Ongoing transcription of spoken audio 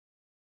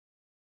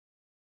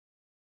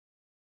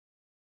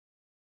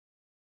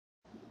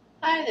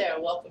Hi there,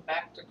 welcome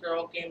back to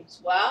Girl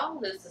Games WoW.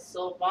 This is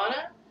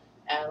Silvana,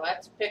 and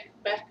let's pick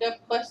back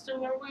up Questing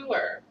where we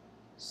were.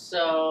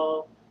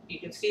 So, you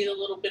can see the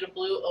little bit of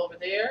blue over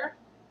there.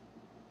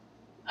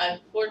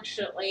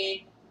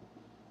 Unfortunately,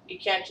 you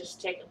can't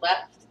just take a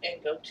left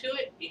and go to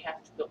it. You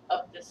have to go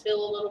up this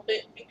hill a little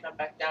bit and come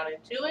back down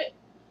into it.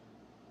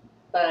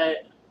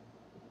 But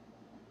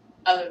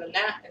other than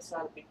that, it's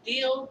not a big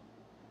deal.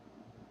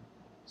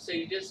 So,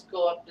 you just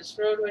go up this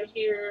road right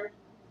here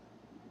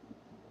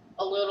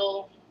a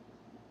little,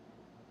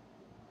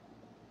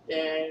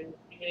 then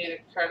you can either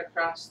cut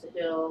across the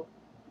hill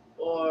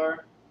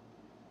or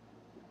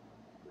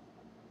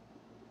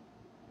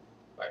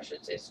I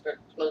should say start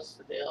close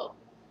to the hill.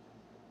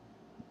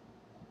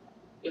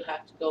 You'll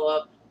have to go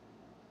up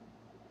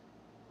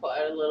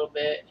quite a little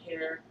bit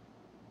here.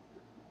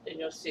 Then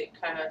you'll see it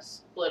kind of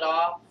split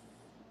off.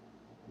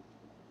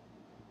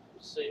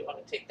 So you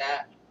want to take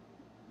that.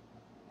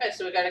 Alright,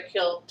 so we got to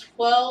kill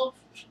 12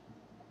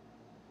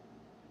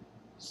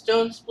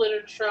 stone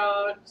splitter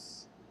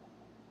trogs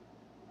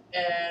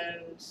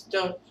and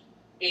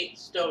 8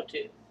 stone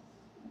tooth.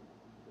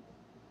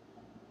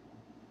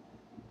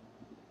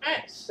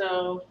 Alright,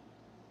 so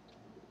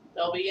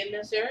they'll be in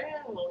this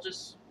area and we'll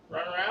just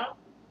run around,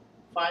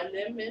 find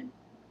them, and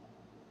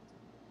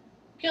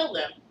kill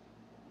them.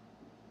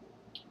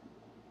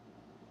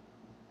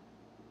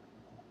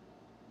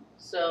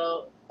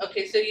 So,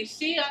 okay, so you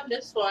see on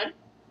this one,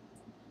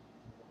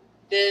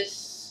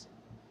 this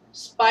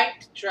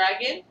spiked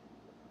dragon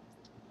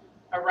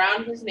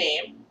around his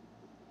name.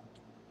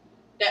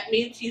 That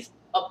means he's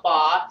a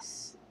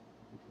boss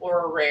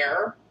or a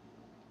rare.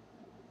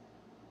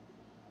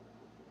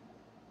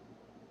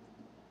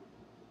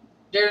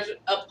 There's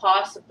a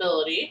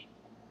possibility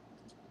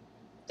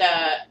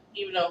that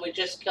even though we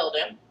just killed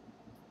him,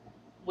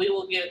 we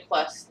will get a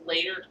quest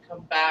later to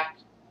come back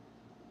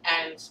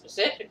and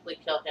specifically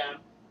kill him.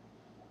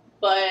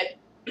 But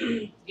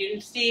you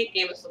can see it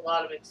gave us a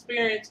lot of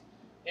experience.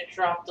 It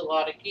dropped a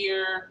lot of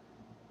gear.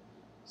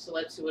 So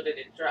let's see what it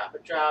did drop.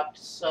 It dropped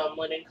some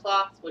linen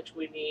cloth, which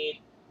we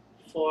need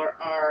for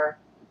our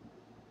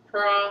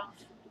prof,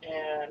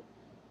 and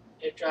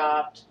it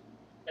dropped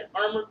an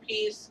armor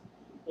piece,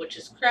 which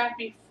is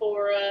crappy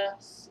for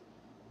us.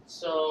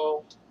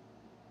 So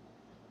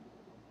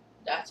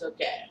that's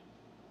okay.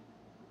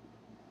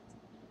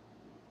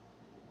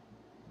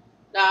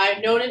 Now I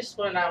noticed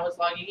when I was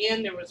logging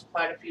in, there was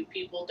quite a few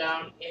people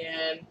down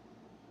in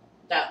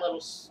that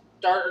little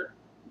start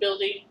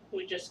building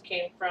we just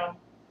came from.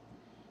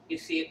 You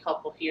see a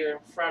couple here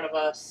in front of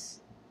us.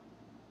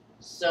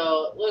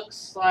 So it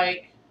looks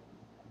like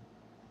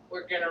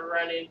we're going to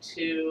run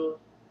into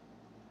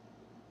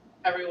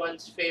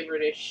everyone's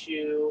favorite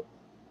issue.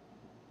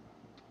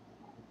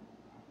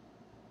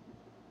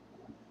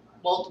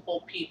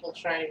 Multiple people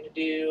trying to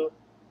do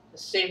the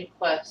same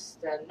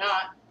quest and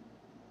not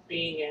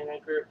being in a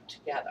group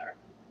together.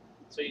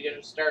 So you're going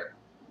to start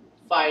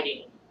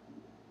fighting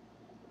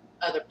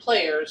other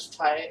players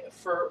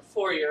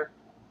for your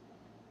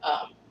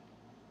um,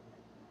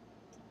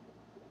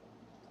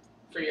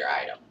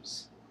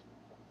 items.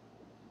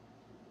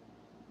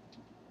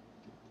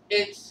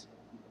 It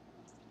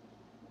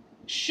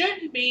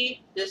shouldn't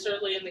be this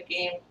early in the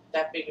game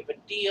that big of a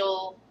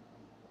deal.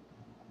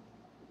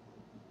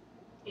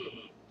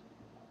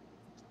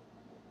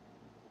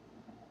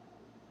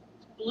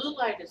 Blue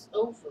light is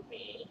over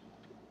me,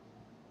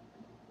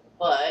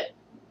 but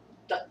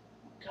the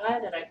guy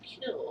that I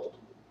killed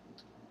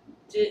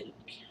didn't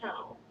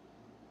count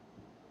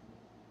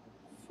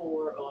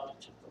for. Oh, I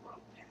took the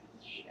wrong path.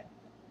 Shit.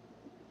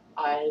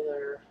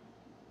 Either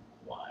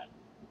one.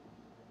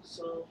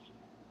 So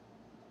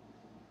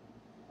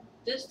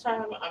this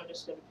time I'm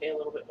just going to pay a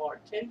little bit more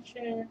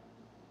attention.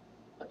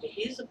 Okay,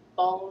 he's a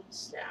bone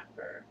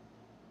snapper,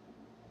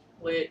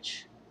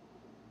 which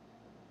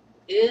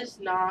is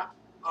not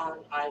on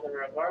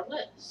either of our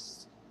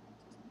lists.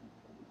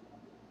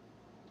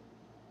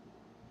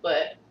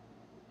 But,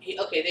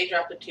 okay, they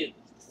dropped the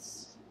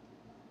tooths.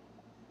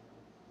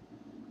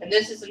 And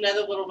this is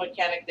another little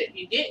mechanic that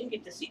you didn't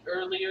get to see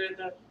earlier in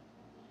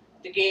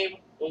the game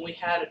when we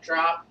had a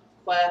drop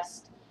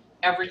quest.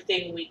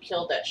 Everything we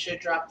killed that should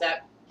drop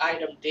that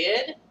item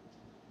did.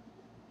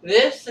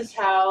 This is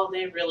how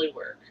they really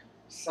work.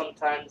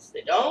 Sometimes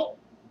they don't.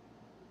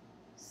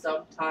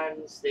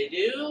 Sometimes they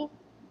do.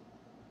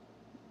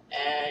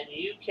 And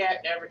you can't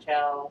ever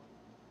tell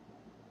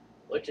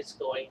which it's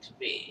going to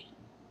be.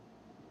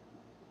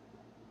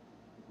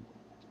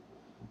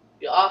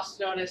 You'll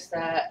also notice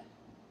that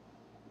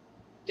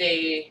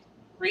they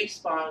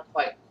respawn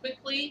quite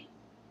quickly.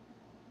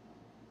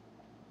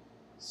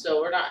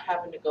 So we're not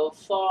having to go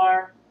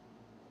far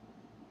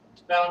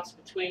to bounce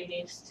between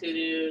these two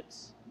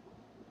dudes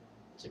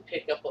to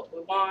pick up what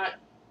we want.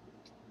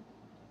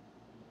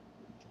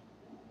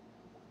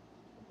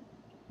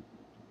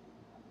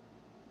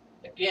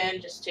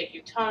 Again, just take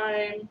your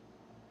time.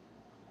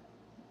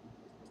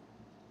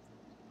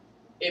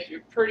 If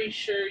you're pretty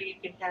sure you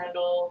can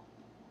handle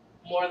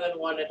more than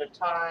one at a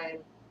time,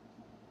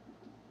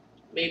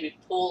 maybe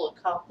pull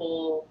a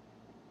couple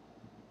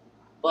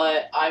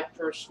But I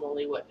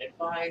personally wouldn't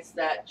advise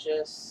that.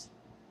 Just,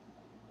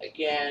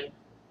 again,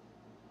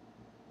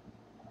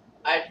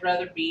 I'd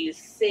rather be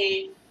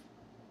safe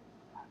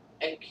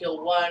and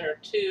kill one or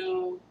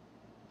two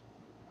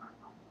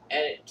and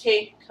it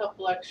take a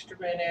couple extra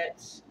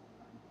minutes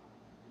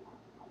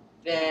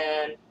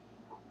than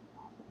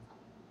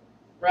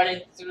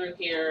running through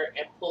here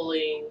and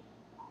pulling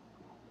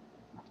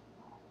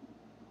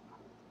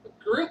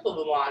a group of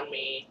them on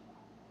me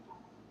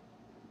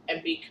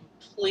and be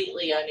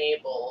completely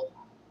unable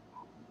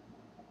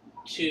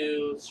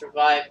to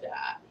survive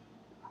that.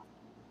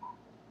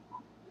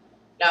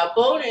 Now,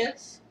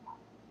 bonus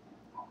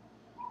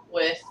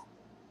with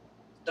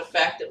the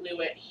fact that we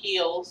went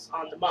heals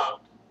on the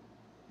monk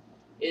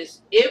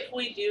is if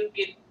we do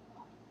get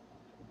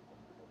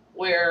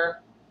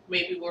where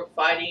maybe we're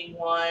fighting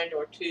one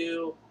or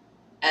two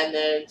and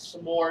then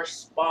some more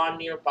spawn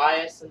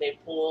nearby us and they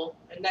pull,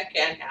 and that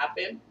can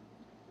happen,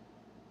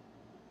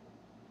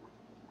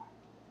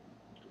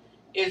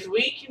 is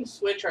we can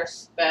switch our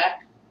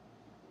spec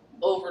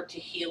over to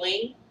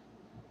healing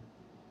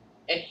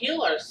and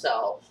heal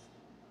ourselves.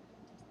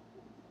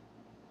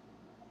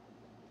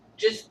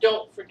 Just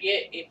don't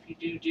forget, if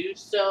you do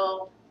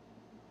so,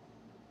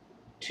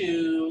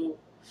 to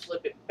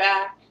flip it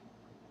back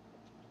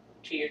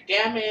to your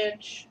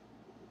damage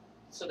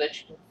so that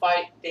you can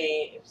fight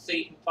things, so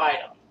you can fight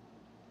them.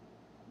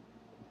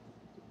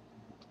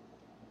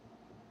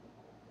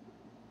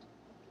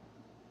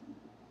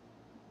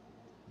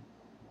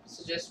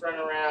 So just run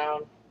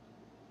around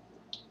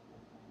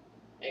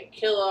and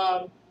kill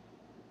them.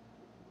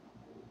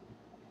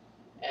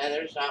 And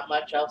there's not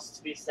much else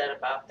to be said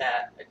about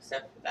that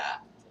except for that.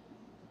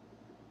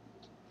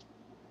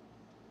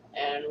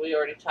 And we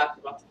already talked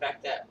about the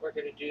fact that we're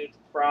going to do the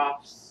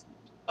profs.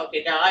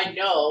 Okay, now I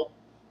know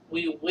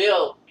we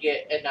will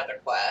get another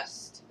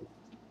quest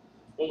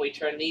when we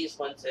turn these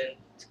ones in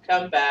to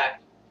come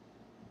back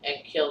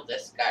and kill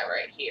this guy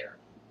right here.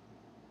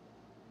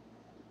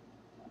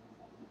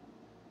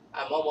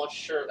 I'm almost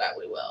sure that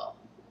we will.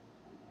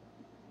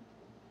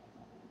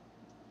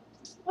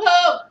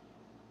 Whoa!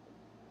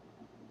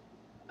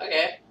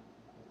 Okay.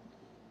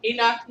 He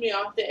knocked me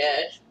off the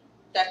edge.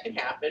 That can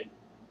happen.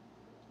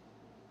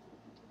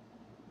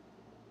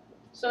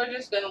 So we're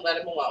just going to let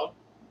him alone.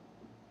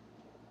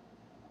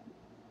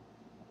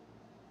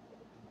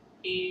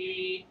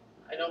 He,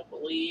 I don't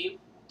believe,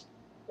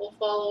 will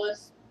follow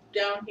us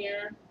down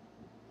here.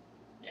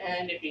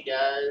 And if he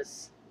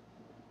does,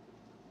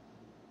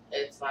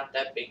 it's not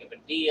that big of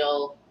a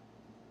deal.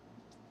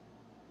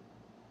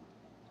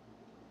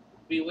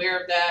 Beware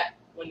of that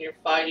when you're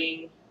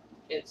fighting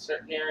in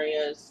certain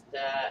areas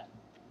that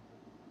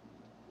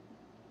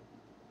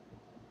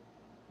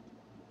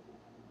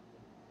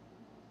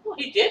well,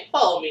 he did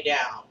follow me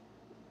down.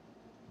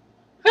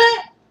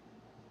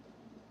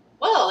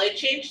 Well, they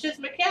changed his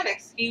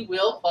mechanics. He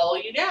will follow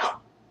you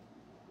down.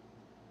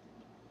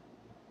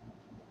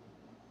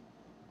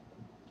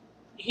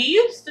 He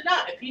used to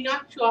not. If he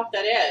knocked you off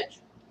that edge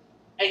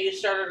and you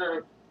started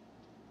to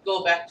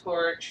go back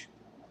towards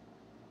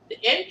the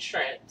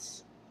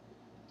entrance,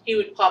 he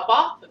would pop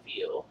off of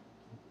you.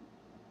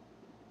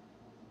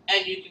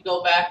 And you could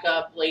go back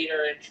up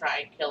later and try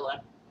and kill him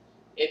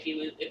if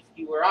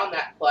you were on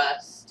that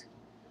quest.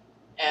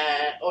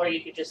 Or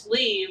you could just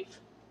leave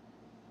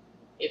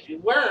if you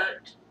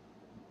weren't,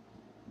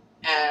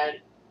 and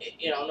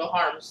no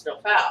harms,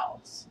 no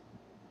fouls.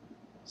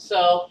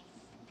 So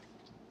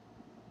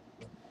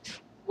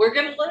we're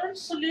gonna learn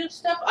some new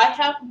stuff. I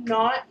have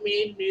not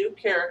made new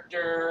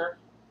character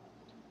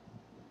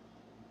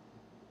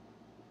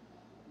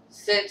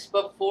since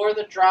before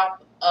the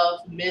drop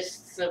of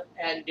Mists of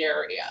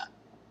Pandaria.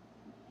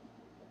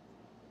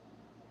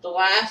 The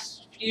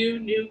last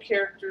few new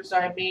characters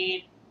I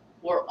made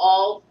were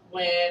all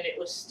when it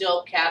was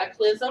still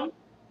Cataclysm.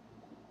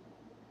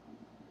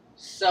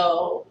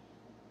 So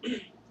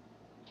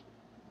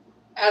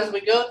as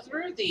we go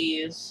through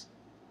these,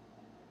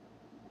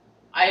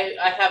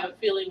 I have a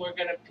feeling we're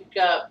going to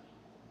pick up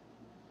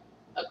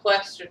a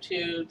quest or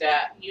two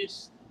that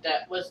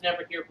was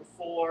never here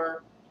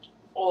before,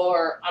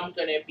 or I'm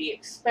going to be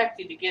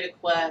expecting to get a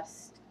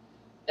quest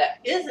that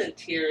isn't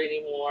here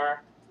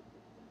anymore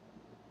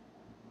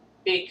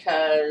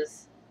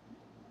because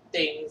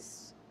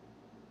things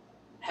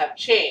have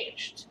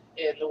changed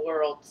in the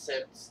world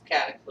since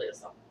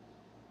Cataclysm.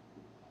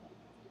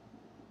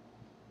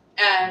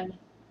 And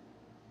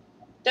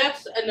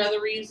that's another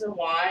reason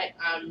why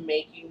I'm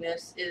making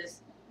this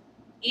is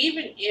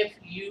even if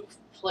you've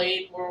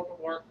played World of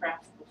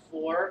Warcraft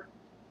before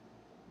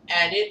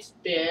and it's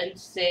been,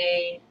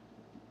 say,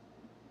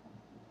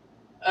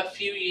 a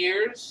few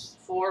years,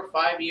 4 or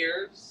 5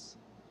 years,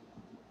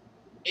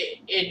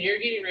 and you're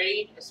getting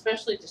ready,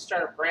 especially to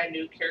start a brand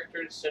new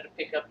character instead of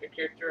pick up your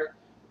character,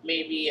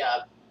 maybe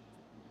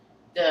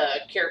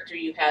the character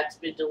you had's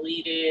been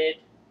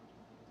deleted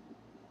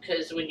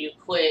because when you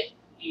quit,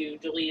 you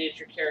deleted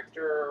your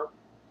character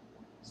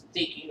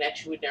thinking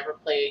that you would never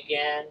play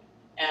again,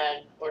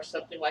 or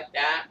something like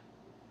that.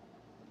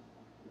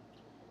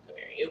 Come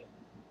here, you.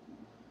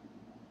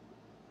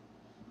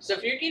 So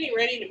if you're getting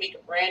ready to make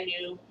a brand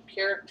new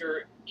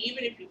character,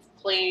 even if you've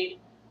played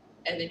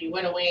and then you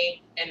went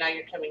away and now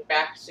you're coming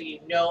back so you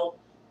know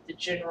the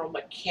general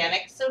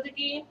mechanics of the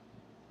game,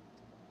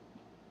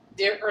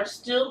 there are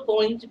still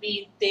going to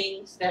be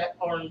things that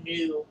are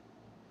new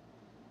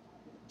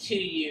to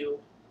you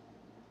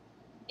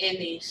in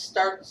these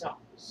start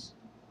zones.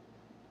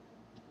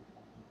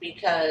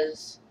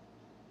 Because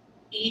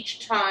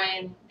each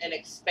time an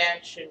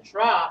expansion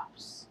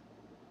drops,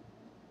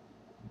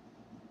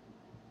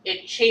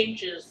 it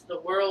changes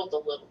the world a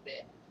little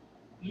bit.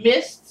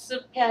 Mists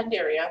of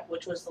Pandaria,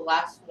 which was the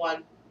last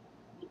one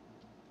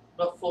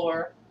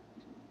before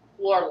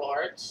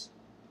Warlords,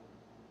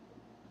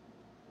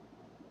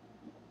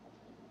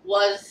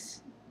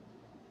 was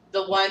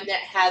the one that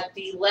had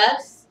the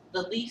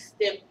least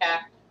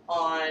impact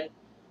on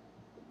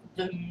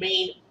the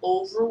main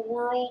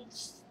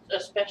overworlds,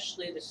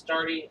 especially the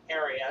starting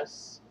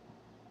areas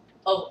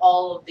of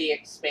all of the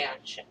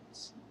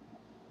expansions.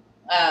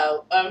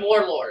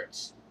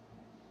 Warlords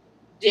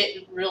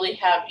didn't really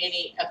have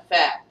any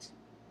effect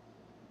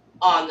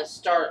on the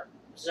start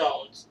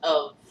zones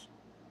of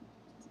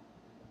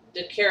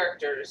the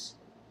characters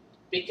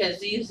because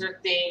these are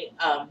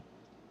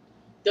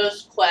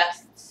those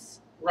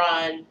quests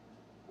run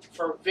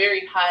for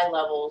very high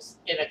levels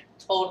in a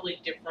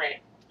totally different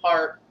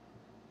part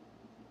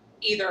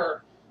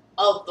either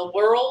of the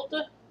world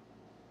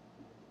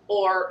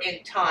or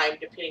in time,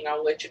 depending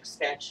on which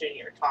expansion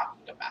you're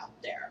talking about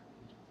there.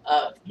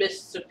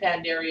 Mists of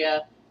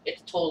Pandaria,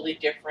 it's totally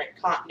different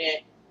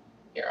continent.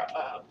 Here,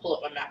 I'll pull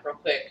up my map real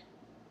quick.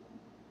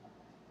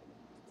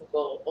 We'll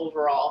go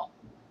overall.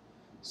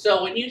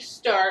 So when you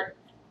start,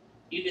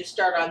 you can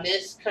start on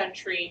this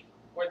country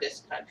or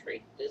this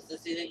country. This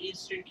is the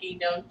Eastern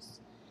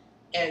Kingdoms,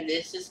 and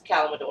this is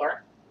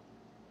Calmador.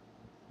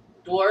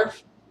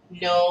 Dwarf,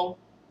 gnome,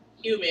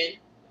 human,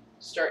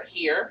 start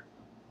here.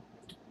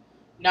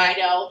 Night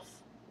elf,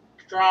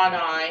 drawn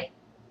eye,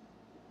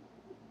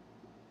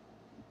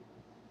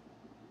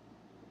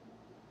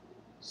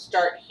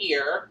 start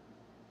here.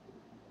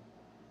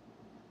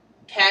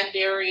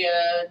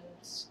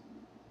 Pandarians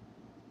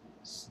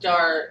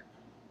start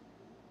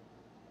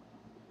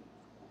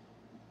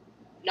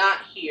not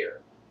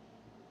here.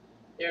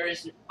 There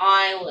is an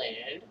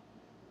island,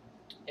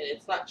 and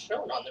it's not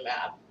shown on the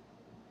map,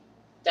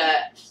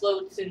 that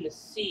floats in the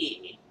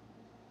sea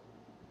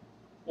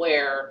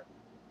where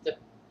the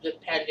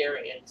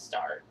Pandarian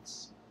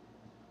starts.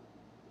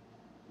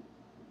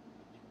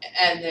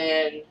 And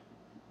then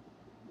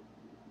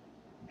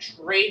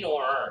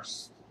Draenor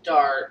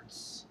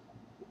starts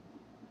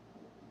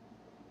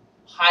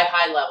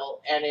high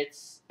level, and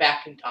it's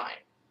back in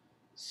time.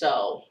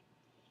 So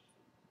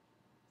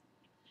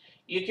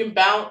you can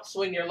bounce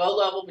when you're low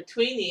level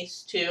between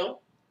these two.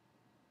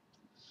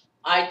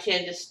 I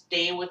tend to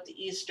stay with the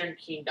Eastern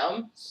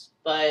Kingdoms,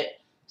 but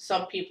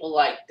some people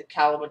like the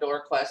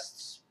Calmador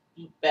quests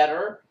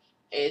better.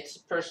 It's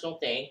a personal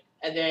thing.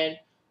 And then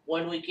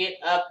when we get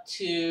up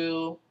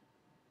to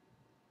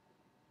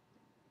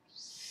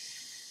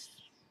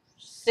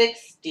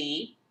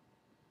 60,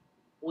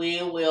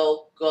 we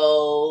will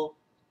go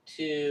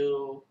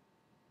to,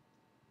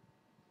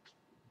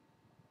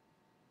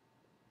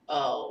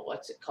 oh,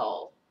 what's it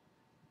called?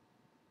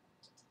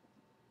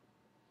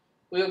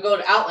 We will go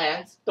to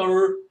Outlands. We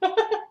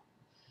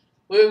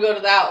will go to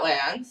the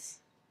Outlands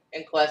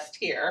and quest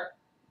here.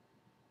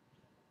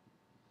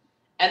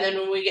 And then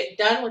when we get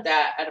done with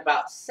that at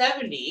about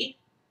 70,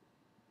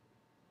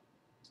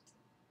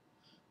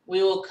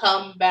 we will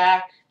come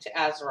back to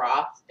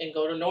Azeroth and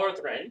go to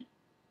Northrend.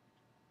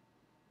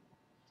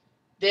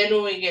 Then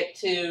when we get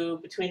to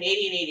between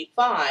 80 and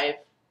 85,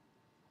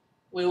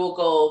 we will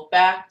go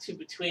back to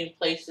between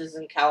places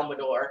in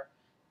Calmador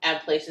and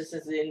places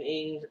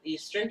in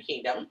Eastern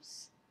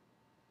Kingdoms.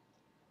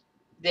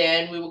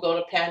 Then we will go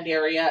to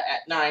Pandaria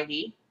at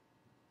 90.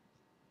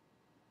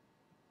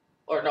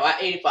 Or no,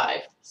 at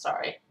 85,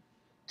 sorry,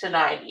 to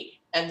 90.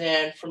 And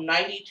then from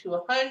 90 to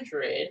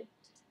 100,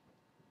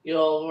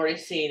 you'll have already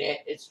seen it,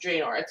 it's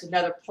Draenor. It's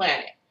another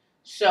planet.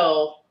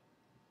 So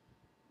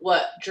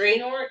what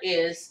Draenor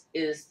is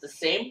the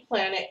same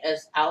planet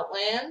as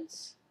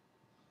Outlands,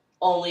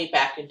 only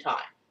back in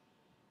time.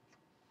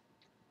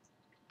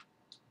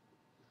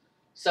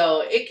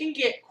 So it can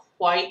get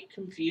quite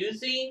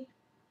confusing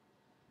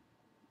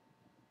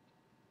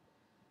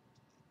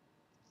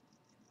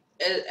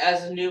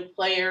as a new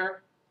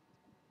player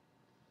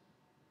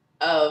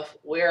of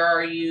where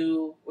are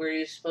you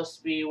supposed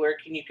to be, where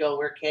can you go,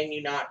 where can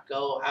you not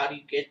go, how do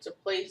you get to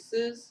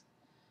places.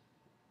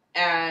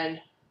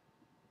 And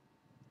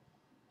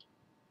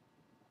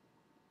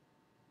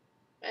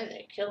man,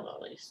 they killed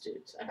all these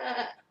dudes.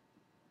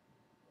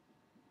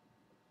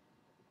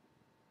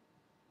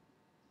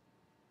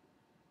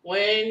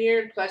 When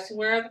you're questing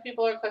where other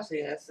people are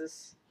questing,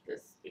 this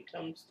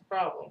becomes the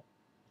problem.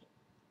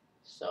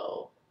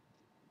 So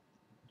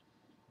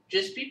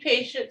just be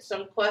patient.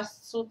 Some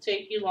quests will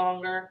take you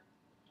longer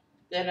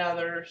than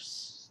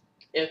others,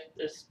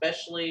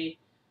 especially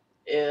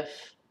if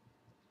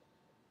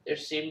There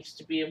seems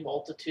to be a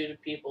multitude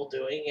of people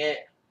doing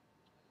it.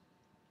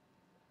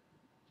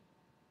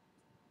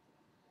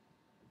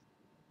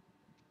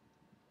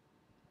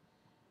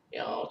 You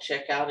know,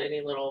 check out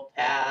any little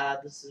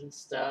paths and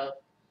stuff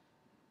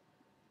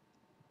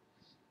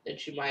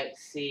that you might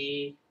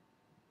see.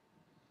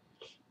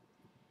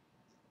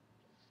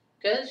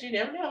 Because you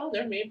never know,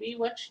 there may be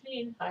what you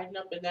need hiding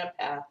up in that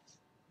path.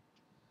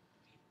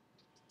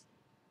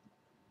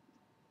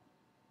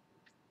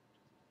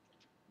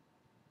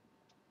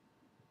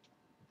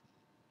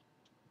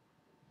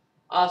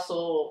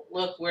 Also,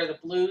 look where the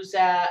blue's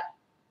at.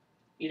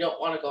 You don't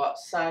want to go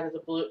outside of the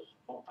blue.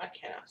 Oh, I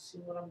cannot see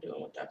what I'm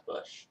doing with that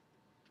bush.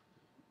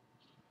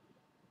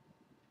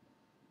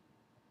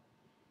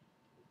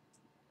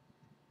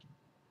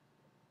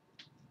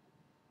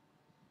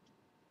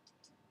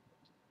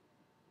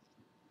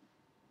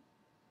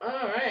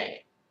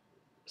 Alright.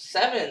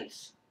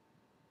 7s.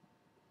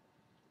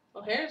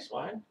 Well, here's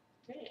one.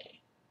 Hey,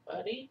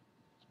 buddy.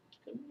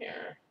 Come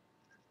here.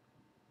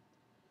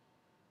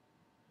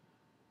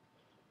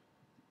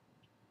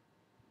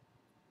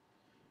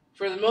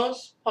 For the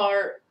most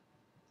part,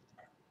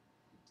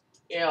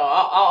 you know,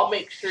 I'll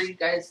make sure you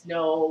guys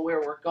know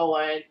where we're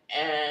going,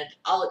 and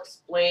I'll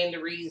explain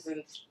the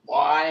reasons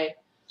why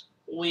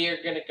we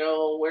are going to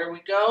go where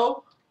we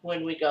go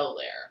when we go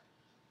there.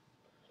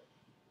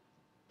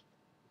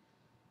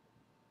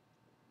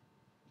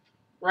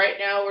 Right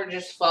now, we're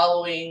just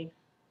following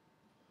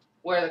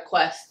where the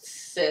quest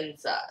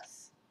sends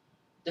us.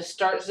 The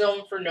start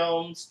zone for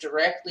gnomes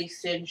directly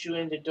sends you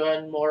into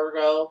Dun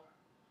Morgo,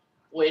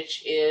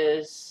 which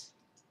is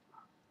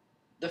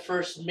the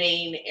first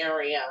main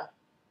area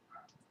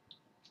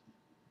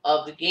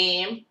of the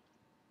game.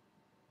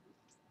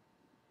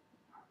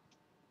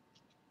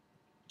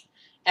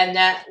 And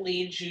that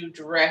leads you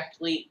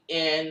directly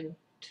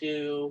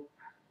into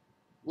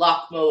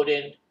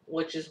Lochmoden,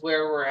 which is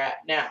where we're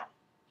at now.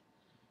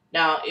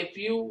 Now, if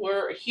you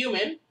were a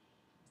human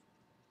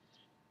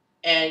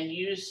and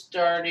you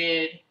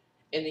started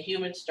in the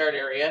human start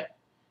area,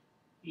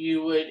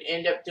 you would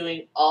end up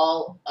doing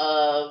all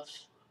of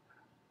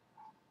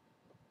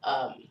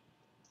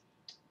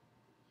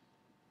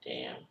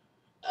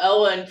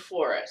Owen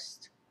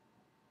Forest,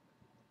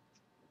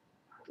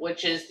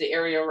 which is the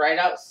area right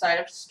outside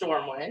of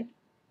Stormwind,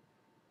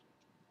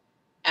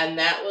 and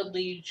that would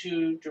lead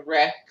you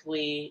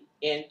directly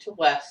into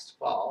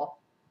Westfall.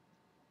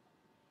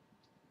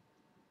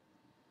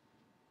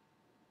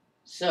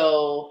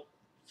 So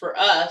for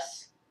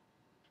us,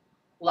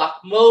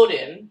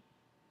 Lochmoden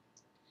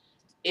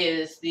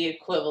is the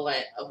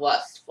equivalent of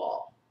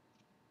Westfall.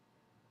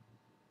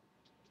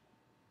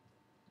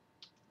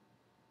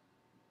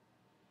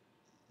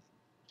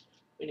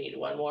 We need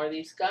one more of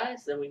these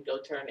guys, then we can go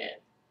turn in.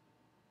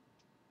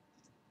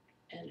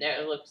 And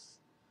there it looks,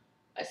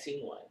 I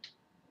see one.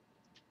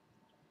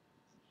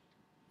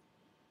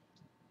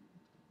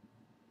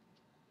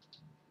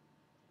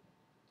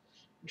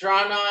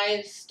 Drawn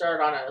eyes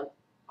start on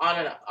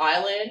an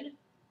island.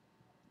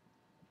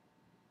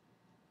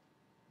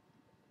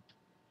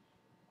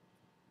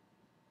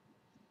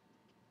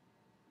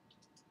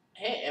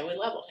 Hey, and we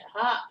leveled it.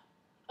 Ha!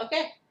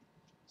 Okay.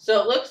 So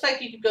it looks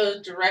like you could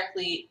go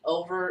directly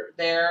over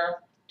there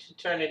to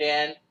turn it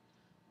in.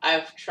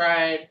 I've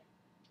tried.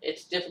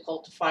 It's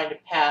difficult to find a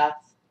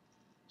path.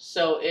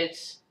 So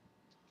it's,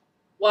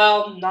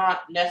 while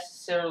not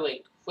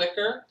necessarily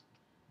quicker,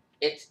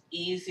 it's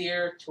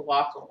easier to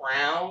walk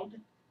around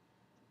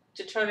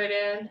to turn it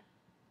in.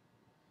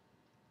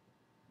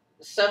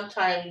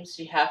 Sometimes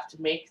you have to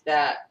make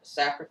that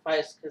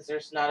sacrifice because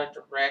there's not a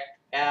direct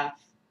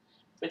path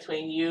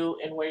between you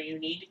and where you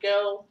need to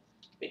go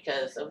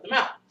because of the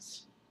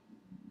mountains.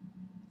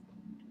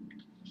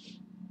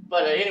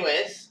 But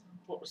anyways,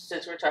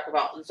 since we're talking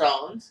about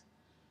zones,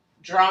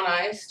 Drawn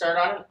Eyes start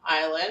on an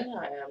island.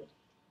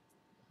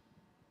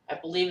 I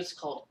believe it's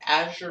called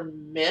Azure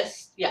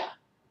Mist. Yeah.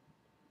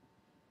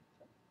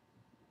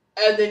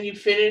 And then you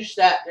finish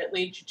that, it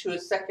leads you to a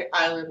second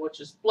island, which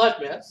is Blood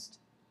Mist.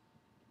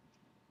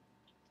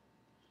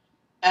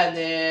 And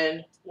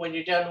then when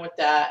you're done with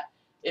that,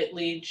 it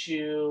leads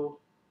you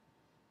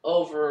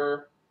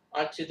over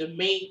onto the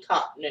main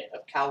continent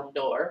of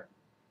Kalimdor.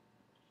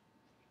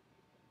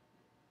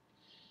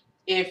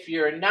 If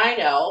you're a night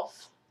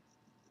elf,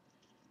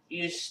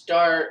 you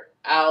start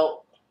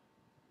out,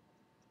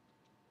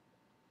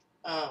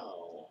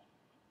 oh,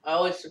 I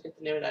always forget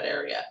the name of that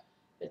area.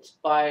 It's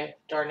by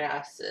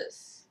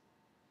Darnassus.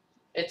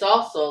 It's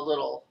also a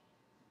little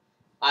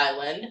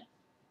island.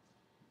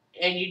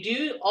 And you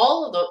do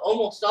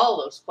almost all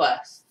of those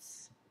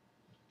quests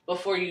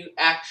before you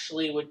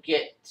actually would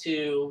get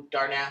to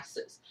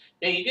Darnassus.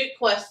 Now you get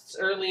quests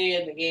early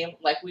in the game,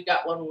 like we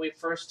got one when we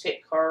first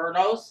hit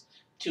Karnos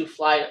to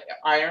fly to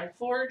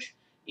Ironforge.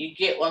 You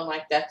get one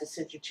like that to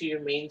send you to your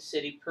main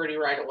city pretty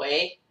right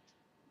away.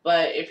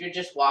 But if you're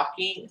just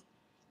walking,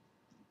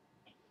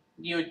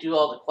 you would do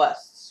all the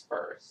quests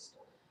first.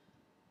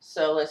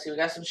 So let's see, we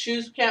got some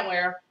shoes we can't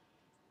wear,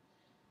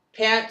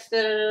 pants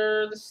that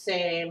are the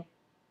same,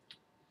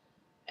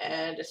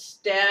 And a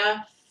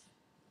staff,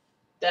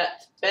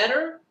 that's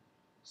better.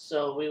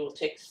 So we will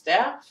take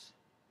staff,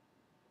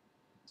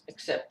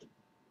 accept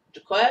the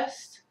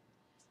quest,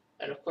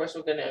 and of course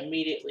we're going to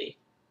immediately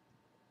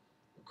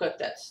equip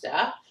that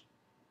staff.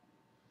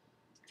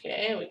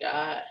 Okay, we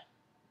got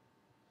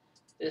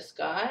this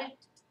guy.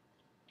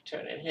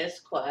 Turn in his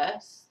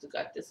quest. We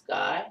got this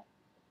guy.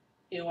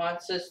 He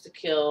wants us to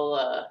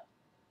kill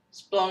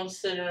Spawn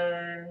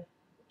Center,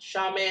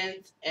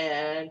 Shamans,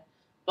 and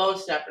Bone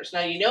Snappers.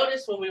 Now you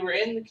notice when we were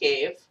in the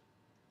cave,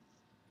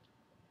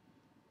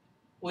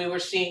 we were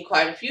seeing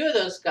quite a few of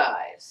those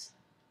guys.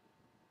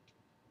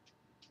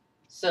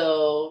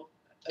 So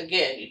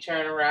again, you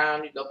turn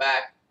around, you go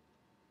back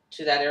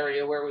to that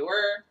area where we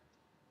were,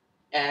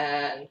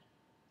 and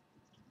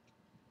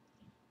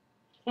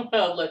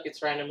oh look,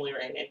 it's randomly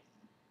raining.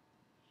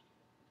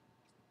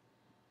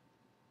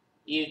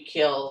 You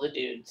kill the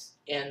dudes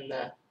in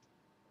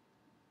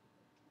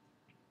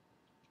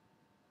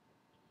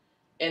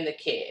the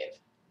cave.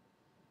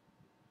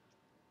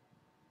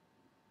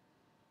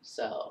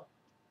 So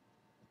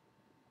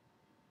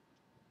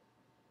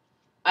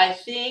I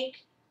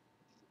think,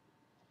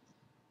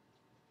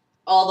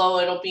 although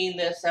it'll be in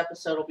this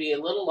episode, will be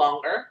a little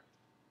longer,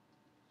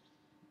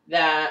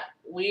 that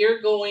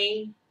we're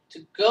going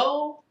to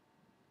go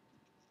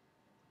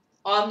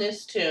on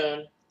this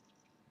tune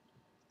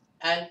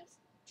and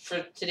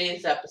for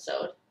today's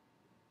episode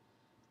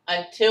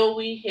until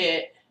we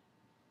hit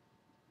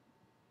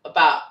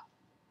about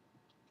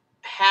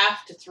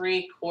half to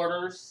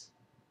 3/4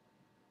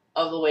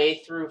 of the way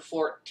through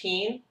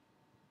 14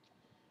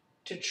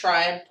 to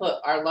try and put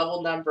our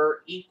level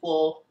number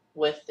equal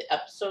with the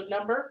episode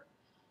number.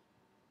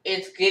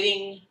 It's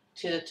getting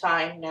to the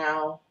time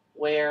now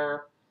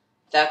where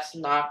that's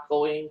not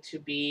going to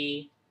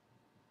be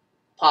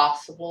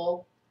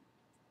possible.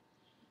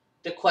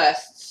 The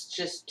quests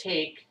just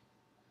take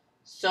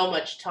so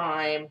much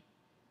time,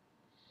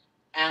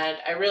 and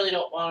I really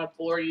don't want to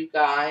bore you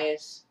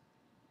guys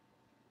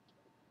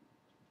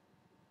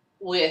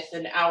with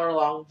an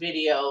hour-long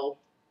video.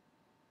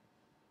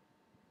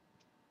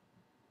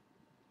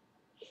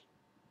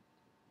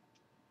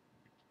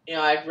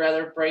 I'd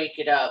rather break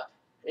it up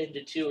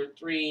into 2 or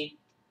 3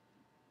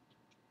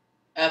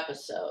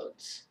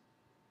 episodes.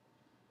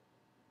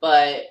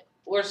 But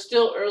we're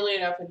still early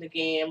enough in the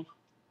game,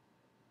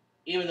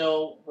 even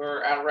though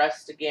we're out of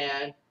rest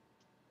again,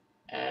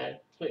 and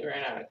we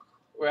ran out of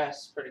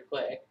rest pretty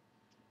quick.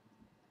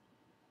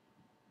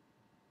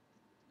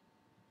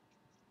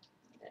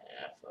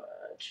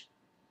 Fudge.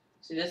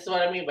 See, this is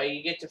what I mean by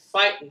you get to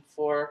fighting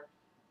for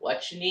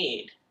what you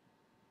need.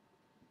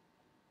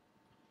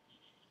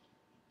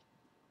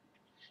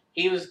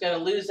 He was going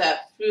to lose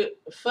that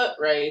foot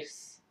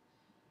race,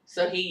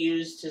 so he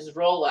used his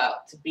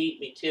rollout to beat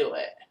me to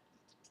it.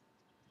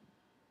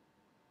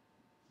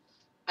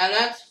 And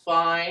that's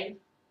fine.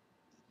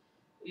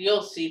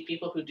 You'll see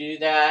people who do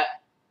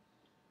that.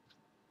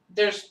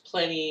 There's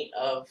plenty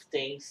of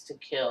things to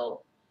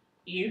kill.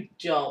 You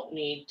don't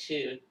need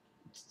to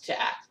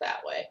act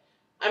that way.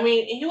 I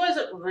mean, he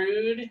wasn't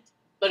rude,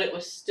 but it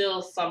was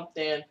still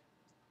something,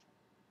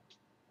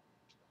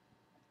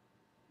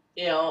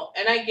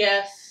 and I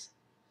guess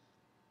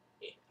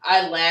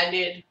I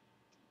landed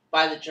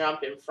by the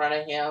jump in front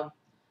of him,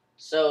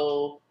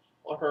 so,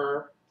 or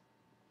her,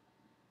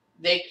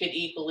 they could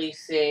equally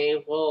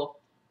say,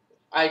 well,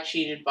 I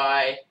cheated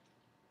by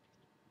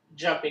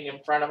jumping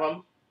in front of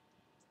him.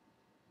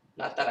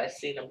 Not that I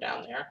seen him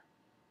down there,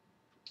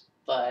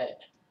 but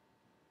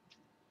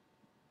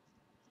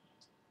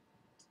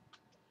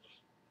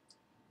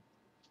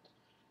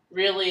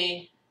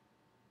really,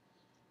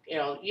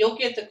 you'll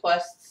get the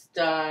quests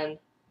done.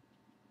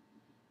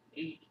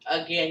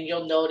 Again,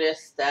 you'll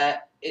notice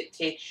that it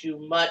takes you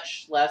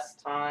much less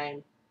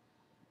time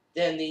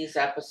than these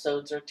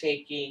episodes are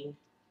taking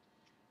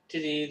to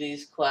do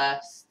these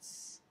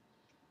quests,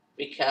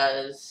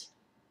 because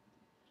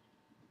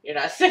you're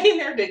not sitting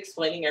there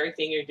explaining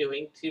everything you're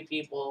doing to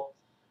people.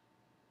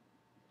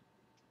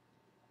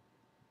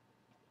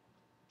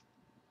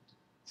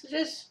 So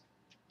just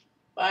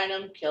find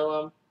them, kill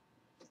them.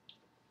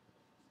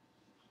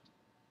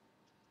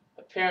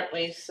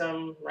 Apparently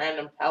some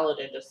random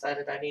paladin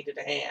decided I needed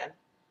a hand.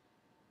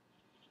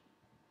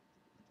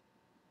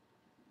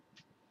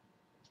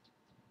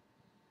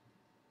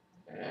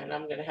 And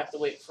I'm going to have to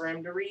wait for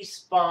him to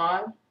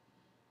respawn,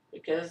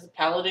 because the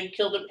paladin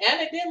killed him,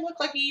 and it didn't look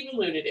like he even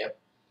looted him.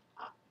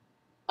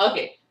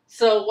 Okay,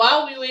 so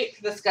while we wait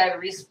for this guy to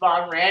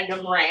respawn,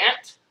 random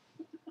rant.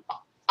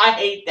 I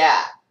hate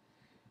that.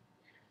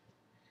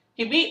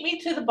 He beat me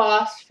to the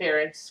boss fair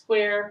and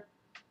square.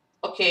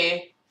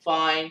 Okay,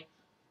 fine.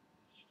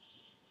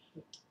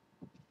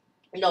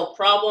 No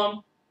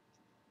problem.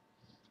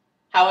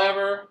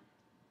 However,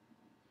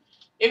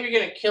 if you're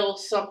going to kill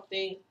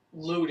something,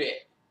 loot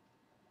it.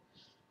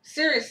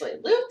 Seriously,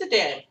 loot the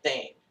damn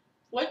thing.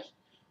 What?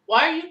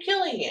 Why are you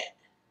killing it?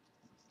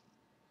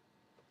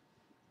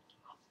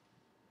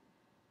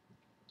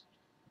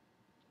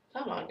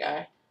 Come on,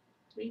 guy.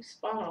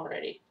 Respawn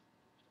already.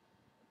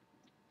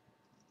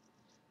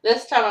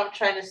 This time I'm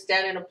trying to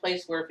stand in a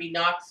place where if he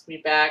knocks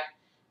me back,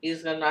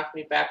 he's going to knock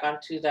me back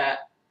onto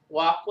that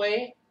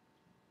walkway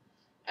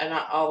and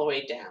not all the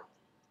way down.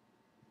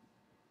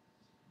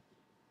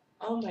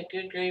 Oh my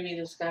good gravy,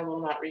 this guy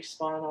will not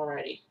respawn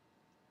already.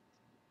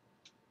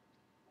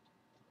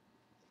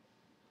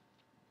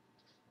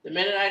 The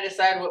minute I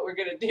decide what we're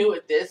going to do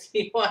with this,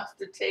 he wants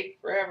to take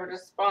forever to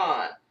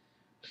spawn.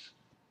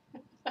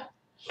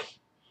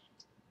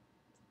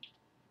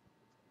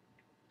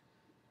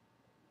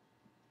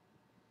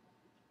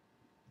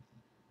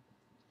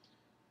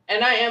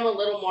 And I am a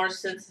little more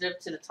sensitive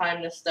to the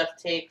time this stuff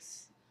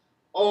takes,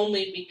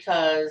 only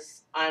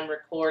because I'm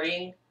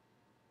recording.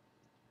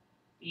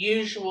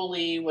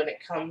 Usually when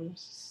it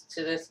comes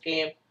to this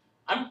game,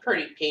 I'm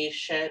pretty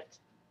patient.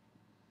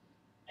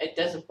 It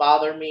doesn't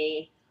bother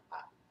me,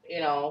 you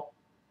know,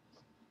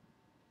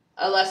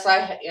 unless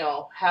I,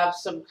 have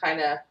some kind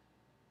of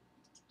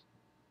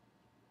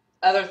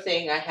other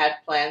thing I had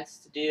plans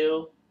to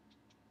do.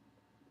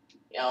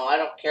 I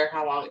don't care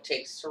how long it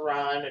takes to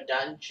run a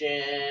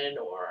dungeon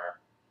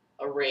or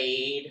a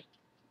raid.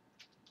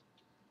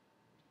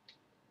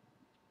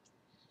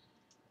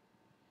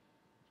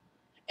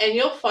 And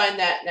you'll find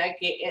that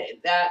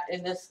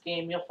in this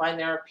game, you'll find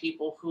there are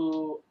people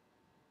who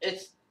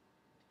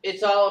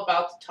it's all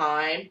about the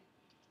time.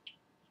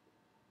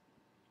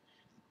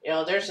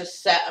 There's a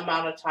set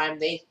amount of time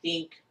they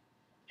think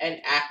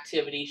an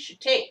activity should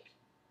take.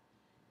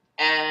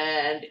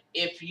 And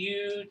if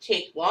you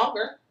take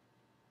longer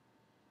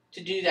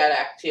to do that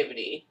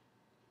activity,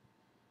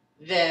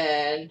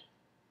 then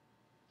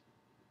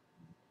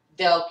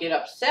they'll get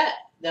upset.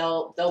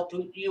 They'll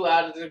boot you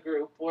out of the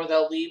group, or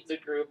they'll leave the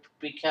group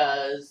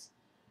because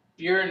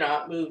you're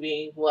not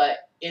moving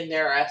what in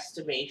their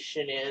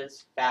estimation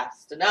is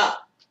fast enough.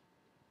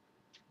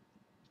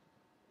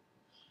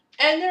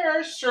 And there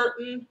are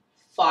certain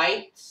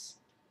fights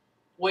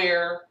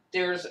where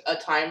there's a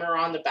timer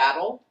on the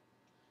battle.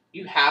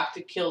 You have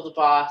to kill the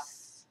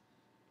boss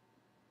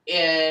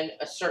in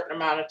a certain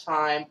amount of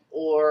time,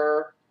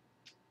 or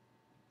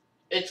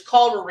it's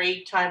called a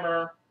raid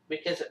timer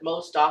because it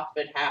most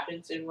often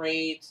happens in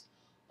raids,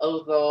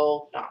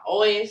 although not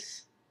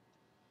always.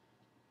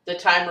 The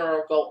timer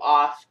will go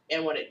off,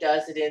 and when it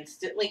does, it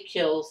instantly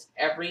kills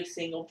every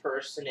single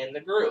person in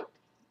the group.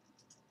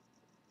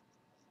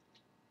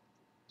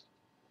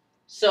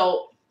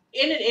 So,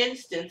 in an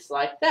instance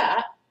like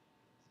that,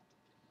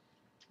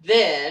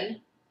 then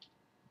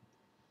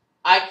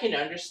I can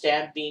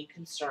understand being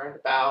concerned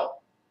about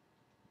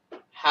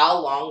how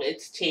long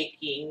it's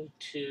taking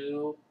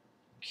to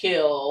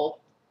kill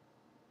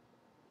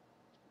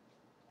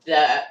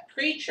that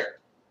creature.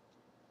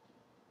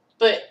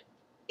 But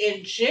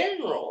in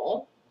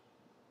general,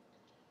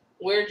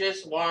 we're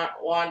just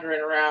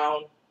wandering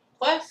around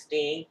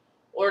questing,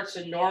 or it's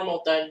a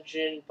normal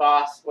dungeon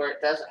boss where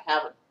it doesn't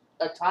have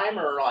a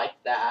timer like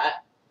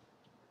that.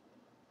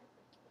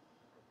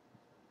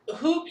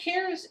 Who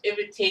cares if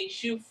it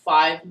takes you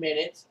 5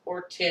 minutes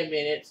or 10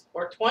 minutes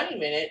or 20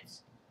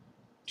 minutes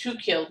to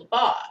kill the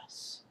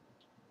boss?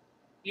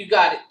 You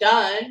got it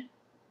done.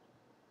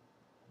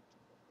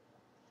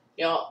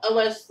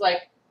 Unless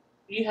like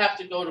you have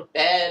to go to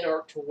bed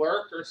or to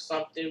work or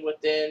something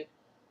within,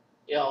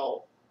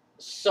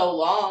 so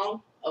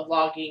long of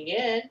logging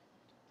in.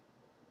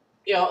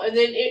 And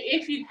then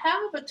if you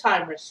have a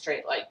time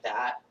restraint like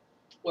that,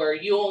 where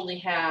you only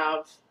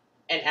have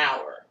an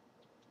hour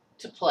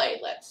to play,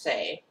 let's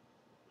say,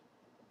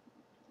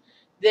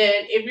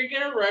 then if you're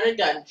going to run a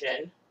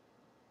dungeon,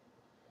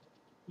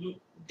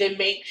 then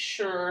make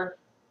sure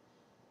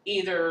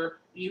either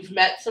you've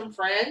met some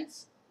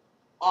friends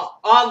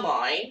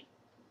online,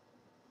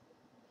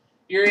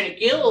 you're in a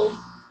guild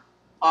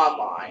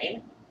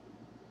online,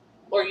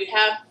 or you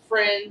have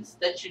friends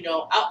that you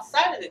know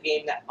outside of the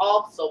game that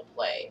also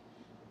play,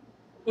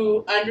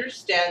 who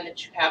understand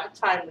that you have a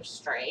time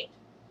restraint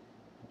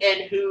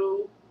and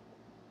who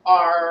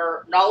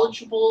are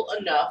knowledgeable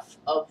enough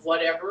of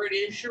whatever it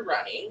is you're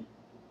running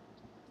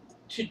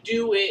to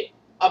do it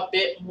a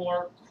bit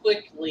more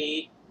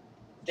quickly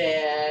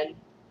than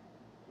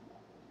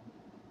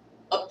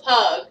a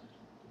pug.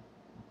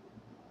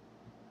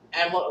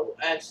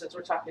 And since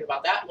we're talking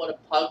about that, what a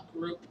pug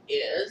group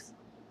is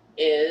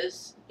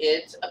it's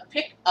a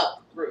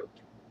pick-up group.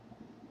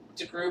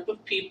 It's a group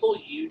of people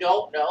you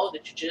don't know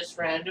that you just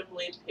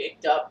randomly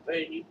picked up,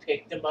 and you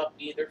picked them up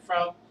either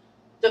from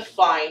the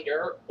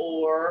Finder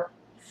or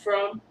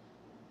from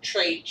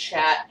trade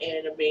chat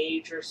in a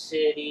major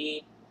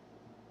city.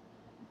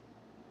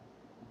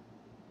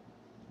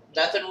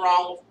 Nothing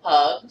wrong with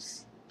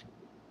pugs.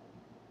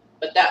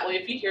 But that way,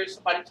 if you hear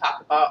somebody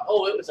talk about,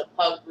 oh, it was a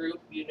pug group,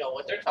 you know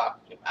what they're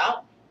talking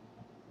about.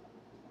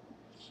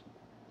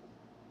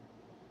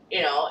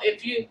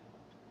 If you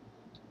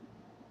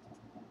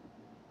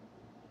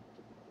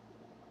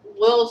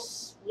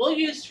we'll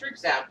use, for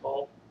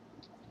example,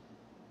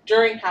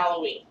 during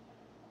Halloween.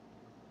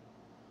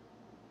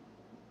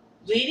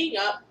 Leading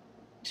up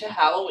to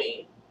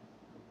Halloween,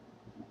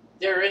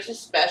 there is a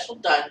special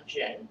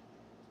dungeon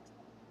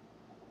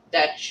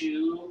that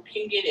you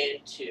can get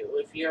into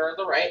if you're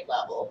the right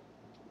level,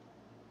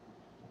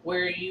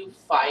 where you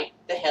fight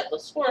the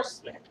Headless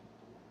Horseman.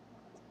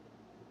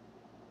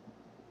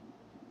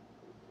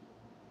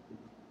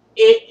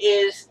 It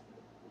is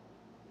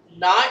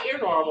not your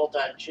normal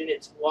dungeon.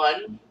 It's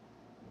one,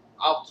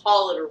 I'll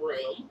call it a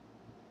room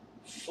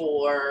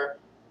for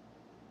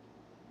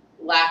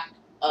lack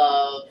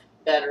of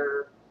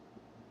better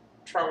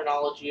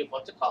terminology of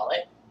what to call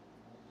it.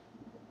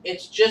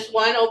 It's just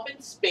one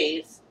open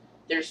space.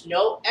 There's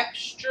no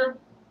extra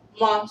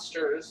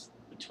monsters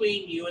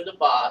between you and the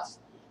boss.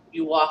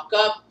 You walk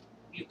up,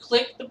 you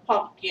click the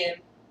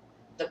pumpkin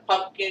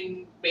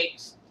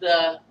makes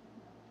the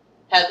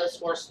Headless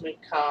Horseman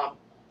come,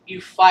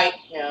 you fight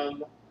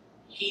him,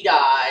 he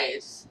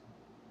dies,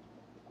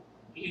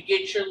 you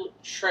get your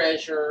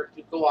treasure,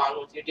 you go on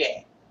with your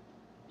day.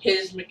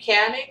 His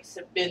mechanics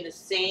have been the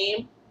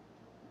same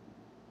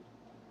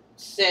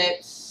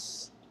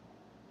since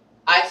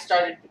I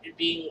started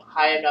being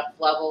high enough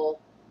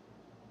level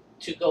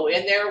to go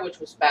in there, which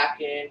was back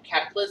in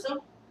Cataclysm,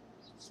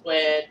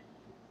 when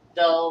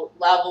the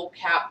level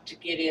cap to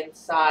get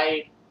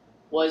inside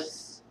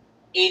was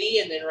 80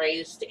 and then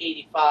raised to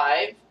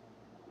 85.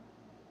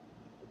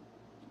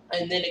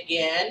 And then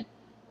again,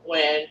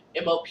 when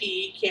MOP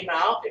came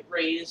out, it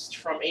raised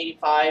from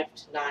 85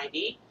 to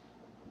 90.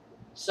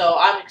 So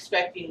I'm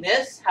expecting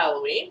this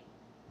Halloween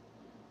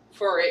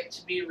for it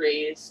to be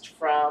raised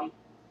from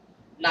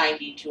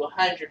 90 to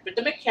 100. But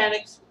the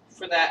mechanics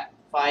for that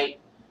fight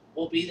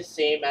will be the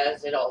same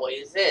as it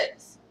always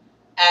is.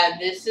 And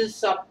this is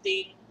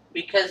something,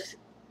 because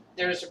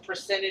there's a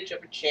percentage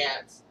of a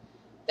chance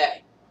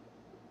that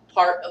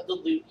part of the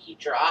loot he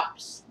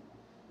drops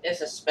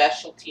is a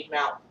specialty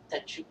mount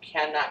that you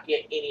cannot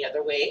get any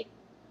other way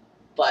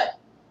but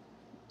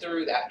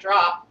through that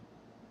drop.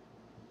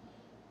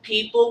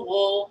 People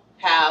will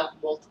have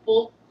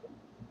multiple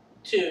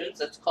tunes.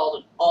 That's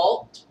called an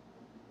alt.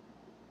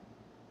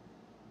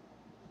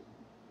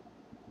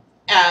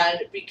 And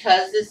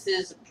because this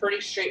is a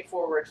pretty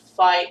straightforward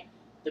fight,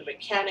 the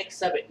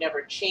mechanics of it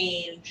never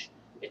change.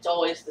 It's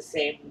always the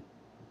same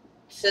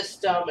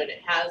system, and it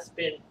has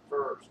been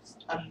for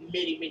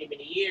many, many,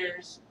 many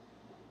years.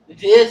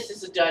 This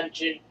is a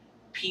dungeon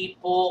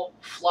people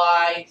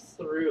fly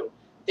through.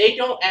 They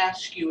don't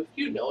ask you if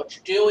you know what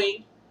you're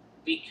doing,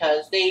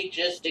 because they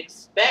just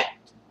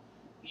expect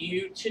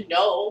you to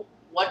know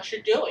what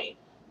you're doing,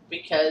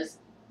 because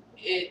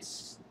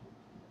it's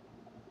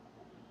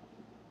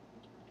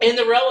in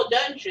the realm of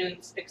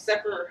dungeons,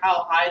 except for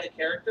how high the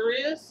character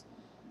is,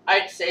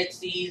 I'd say it's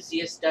the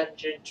easiest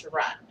dungeon to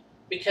run,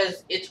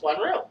 because it's one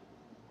room.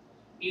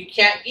 You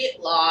can't get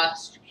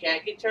lost, you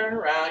can't get turned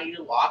around,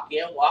 you walk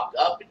in, walk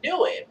up, and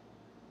do it.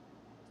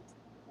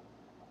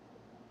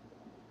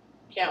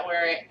 Can't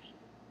wear it.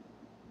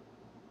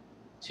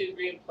 2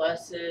 green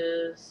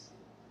pluses.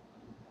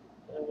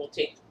 And we'll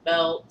take the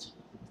belt.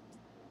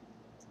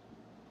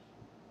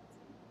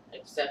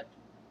 Except,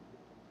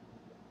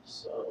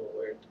 so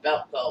where'd the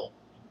belt go?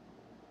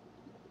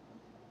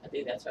 I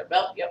think that's our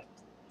belt, yep.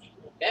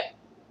 Okay.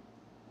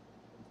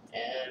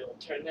 And we'll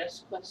turn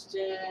this quest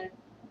in.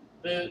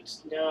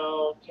 Boots,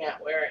 no.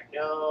 Can't wear it,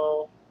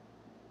 no.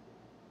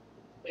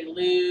 We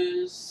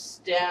lose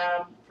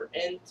stem for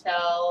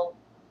intel.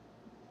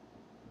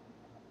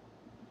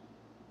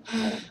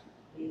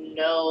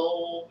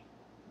 No.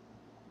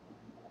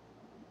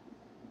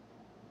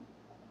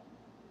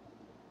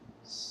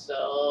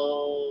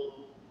 So,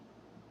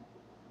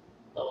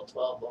 level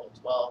 12, level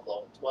 12,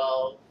 level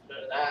 12.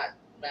 None of that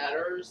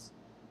matters.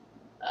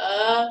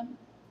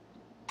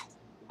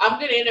 I'm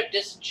going to end up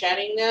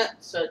disenchanting that,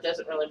 so it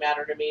doesn't really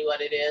matter to me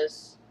what it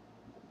is.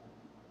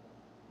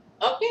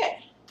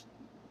 Okay.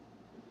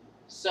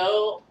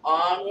 So,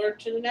 onward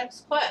to the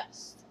next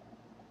quest.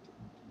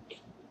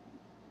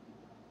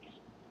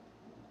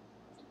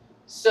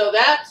 So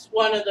that's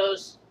one of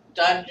those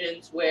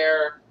dungeons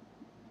where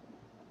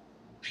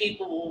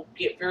people will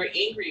get very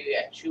angry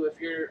at you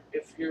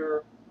if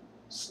you're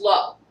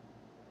slow.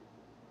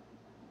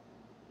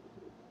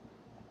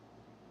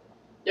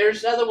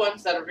 There's other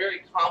ones that are very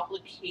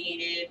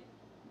complicated.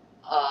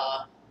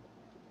 I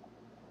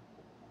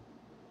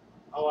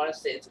want to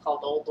say it's called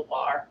Old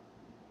Devar,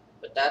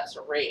 but that's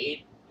a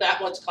raid.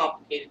 That one's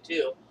complicated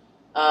too.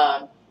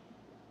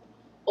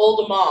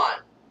 Old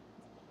Amon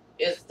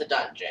is the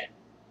dungeon,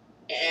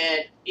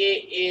 and it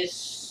is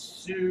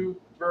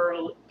super.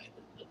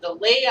 The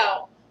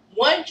layout,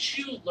 once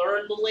you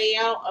learn the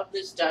layout of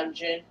this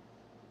dungeon,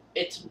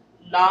 it's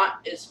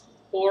not as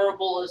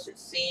horrible as it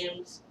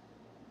seems,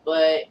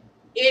 but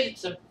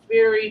it's a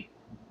very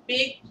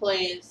big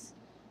place.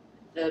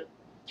 The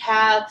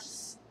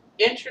paths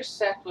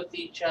intersect with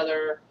each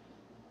other.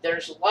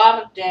 There's a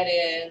lot of dead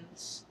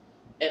ends.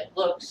 It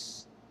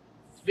looks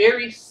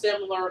very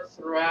similar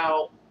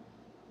throughout.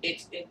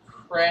 It's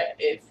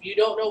if you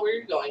don't know where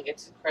you're going,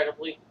 it's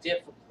incredibly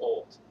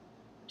difficult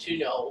to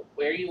know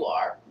where you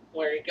are,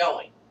 where you're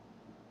going.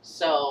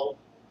 So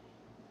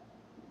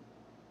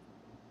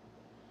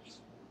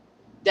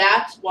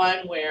that's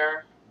one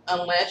where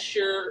unless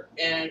you're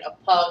in a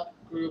pug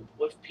group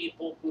with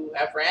people who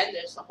have ran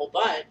this a whole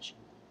bunch,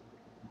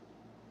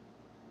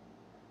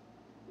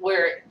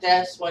 where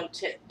that one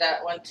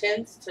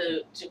tends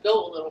to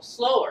go a little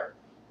slower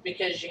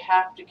because you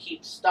have to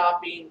keep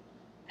stopping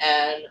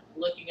and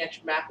looking at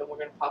your map. And we're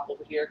going to pop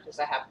over here because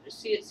I happen to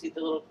see it. See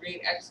the little green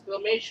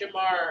exclamation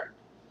mark?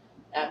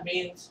 That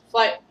means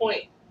flight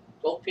point.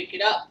 Go pick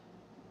it up.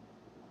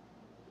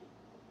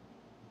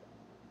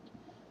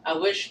 I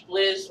wish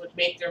Blizz would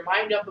make their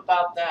mind up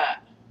about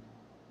that.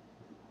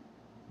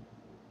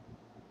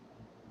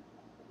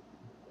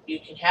 You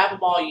can have them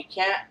all, you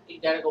can't. You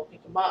gotta go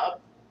pick them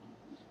up.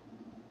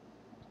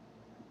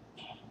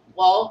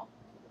 Well,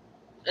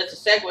 it's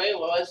a segue.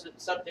 Well, it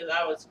wasn't something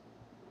that I was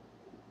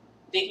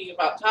thinking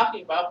about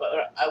talking about,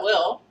 but I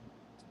will.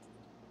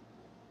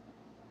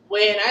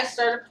 When I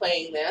started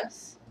playing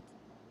this,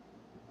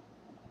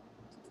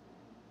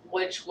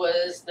 which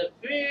was the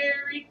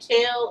very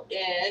tail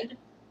end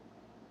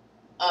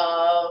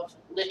of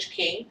Lich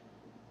King,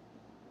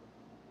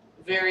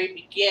 very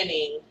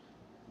beginning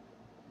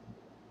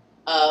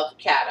of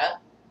Kata.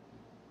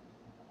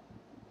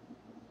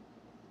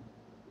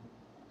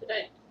 Did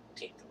I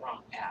take the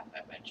wrong path?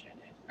 I bet you I did.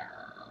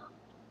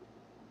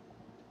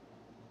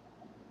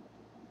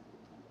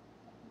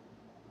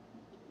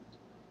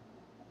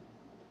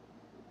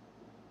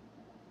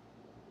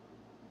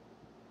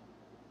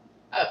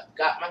 I've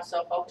got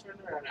myself all turned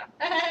around now.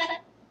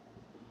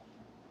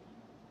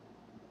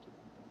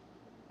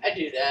 I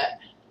do that.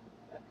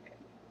 Okay.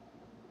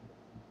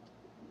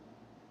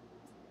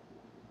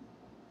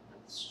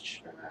 Let's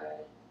try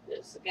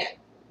this again.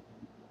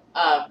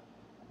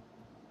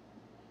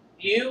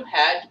 You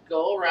had to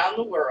go around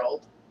the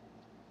world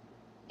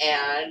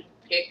and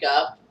pick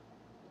up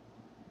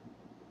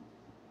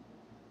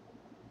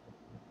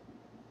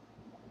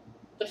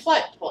the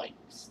flight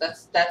points.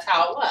 That's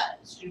how it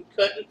was. You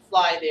couldn't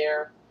fly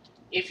there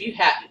if you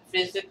hadn't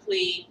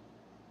physically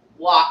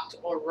walked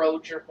or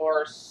rode your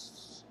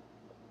horse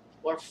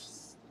or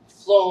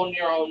flown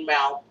your own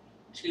mount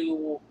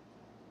to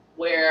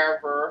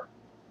wherever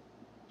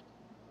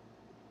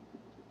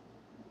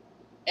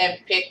and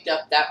picked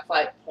up that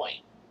flight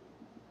point.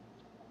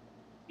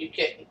 You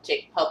couldn't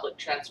take public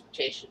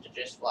transportation to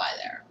just fly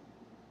there.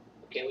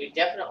 Okay, we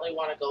definitely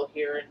want to go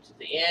here into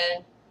the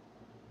inn.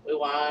 We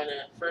want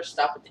to first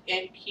stop at the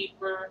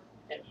innkeeper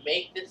and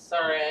make this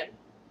our inn.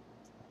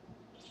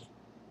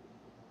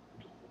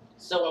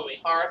 So when we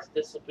hearth,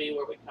 this will be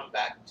where we come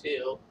back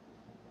to.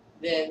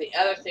 Then the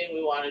other thing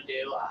we want to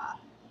do,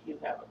 you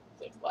have a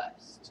quick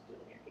quest. Come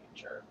here, you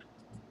jerk.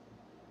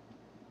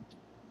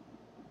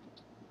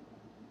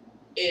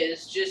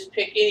 Is just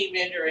pick any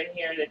vendor in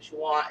here that you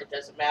want. It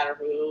doesn't matter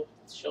who,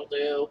 she'll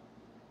do.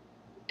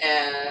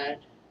 And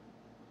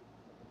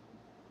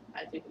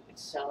I think we can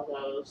sell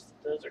those.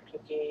 Those are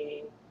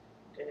cooking.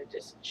 Gonna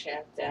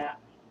disenchant that.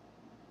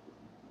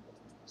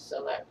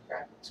 Sell that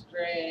crap, it's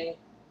gray.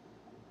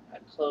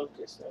 That cloak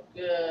is no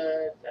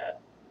good. That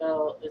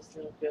belt is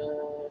no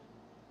good.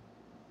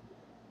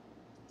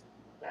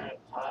 That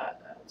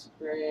pot, that's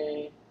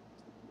gray.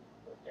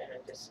 We're gonna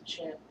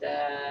disenchant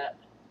that.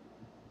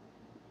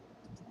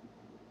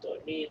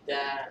 Don't need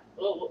that.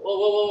 Whoa, whoa, whoa,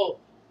 whoa, whoa.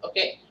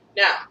 Okay,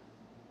 now,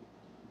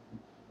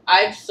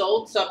 I've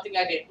sold something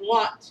I didn't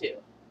want to.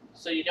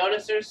 So you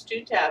notice there's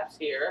two tabs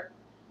here.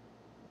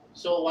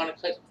 So we'll want to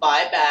click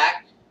buy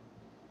back.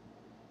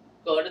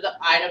 Go to the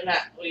item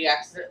that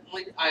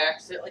I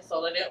accidentally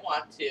sold I didn't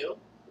want to.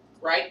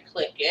 Right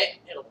click it,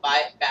 it'll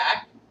buy it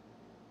back.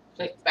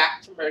 Click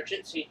back to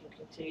merchant so you can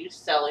continue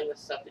selling the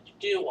stuff that you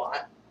do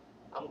want.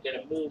 I'm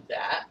gonna move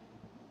that.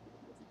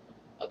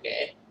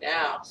 Okay,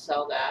 now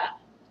sell that.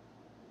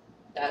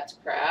 That's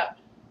crap.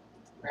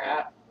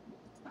 Crap.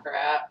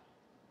 Crap.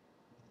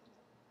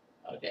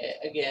 Okay,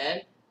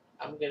 again,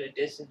 I'm gonna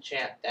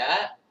disenchant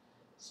that.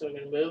 So we're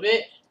gonna move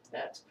it.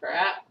 That's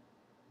crap.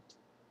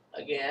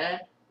 Again,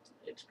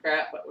 it's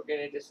crap, but we're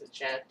gonna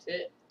disenchant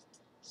it.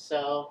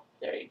 So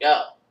there you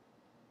go.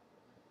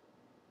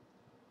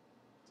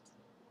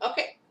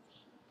 Okay.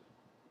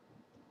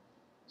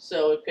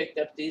 So we picked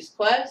up these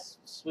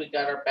quests. We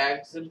got our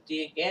bags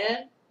empty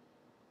again.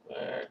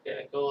 We're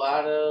gonna go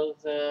out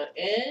of the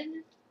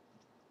inn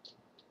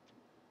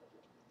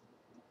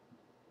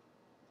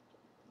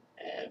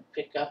and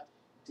pick up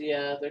the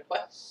other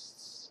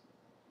quests.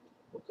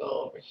 We'll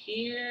go over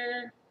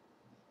here.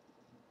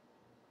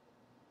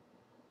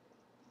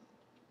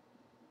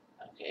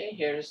 Okay,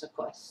 here's the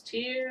quest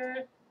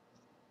here.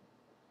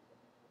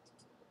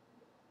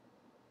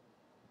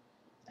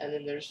 And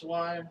then there's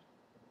one,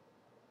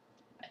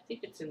 I think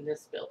it's in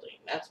this building.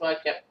 That's why I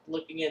kept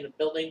looking in the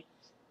building.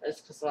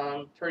 That's because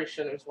I'm pretty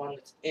sure there's one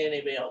that's in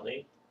a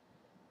building.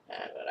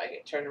 But I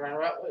get turned around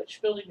about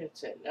which building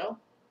it's in. No?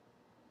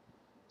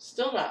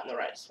 Still not in the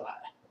right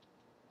spot.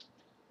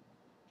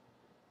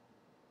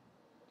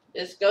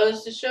 This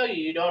goes to show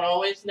you, you don't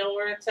always know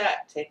where it's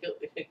at.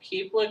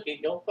 Keep looking,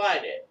 you'll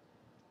find it.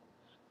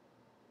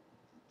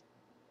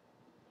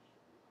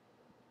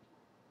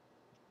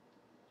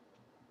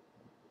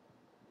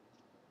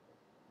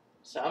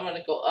 So I'm going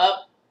to go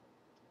up.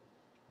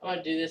 I'm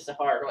going to do this the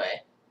hard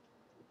way.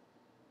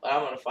 But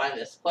I'm going to find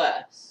this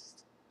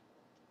quest.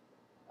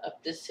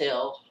 Up this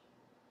hill.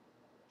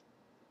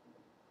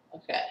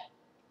 Okay.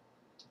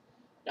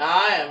 Now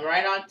I am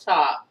right on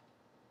top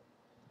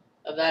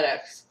of that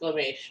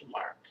exclamation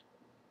mark.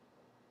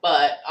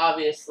 But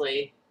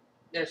obviously,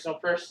 there's no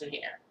person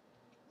here.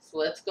 So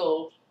let's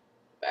go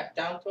back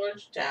down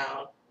towards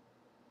town.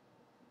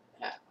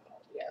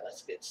 Yeah,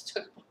 let's get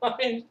stuck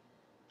behind.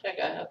 Check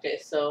out. Okay,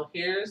 so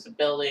here's the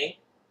building.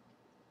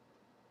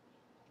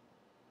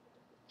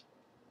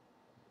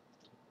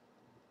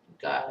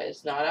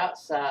 Guys, not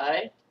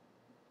outside.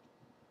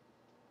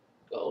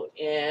 Go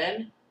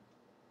in.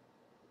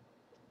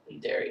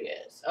 And there he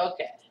is.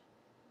 Okay.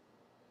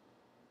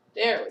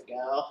 There we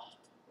go.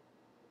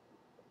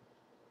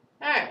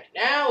 Alright,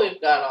 now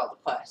we've got all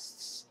the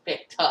quests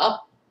picked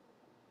up.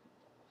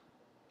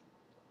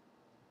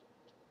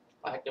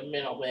 Like a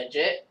middle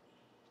midget.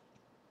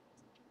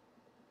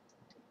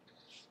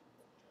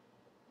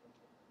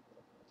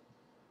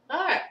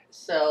 Alright,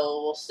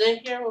 so we'll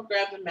sit here, we'll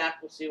grab the map,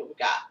 we'll see what we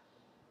got.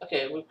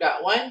 Okay, we've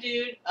got one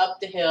dude up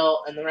the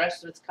hill, and the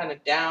rest of it's kind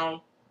of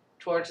down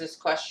towards this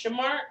question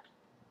mark.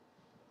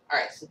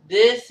 Alright, so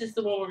this is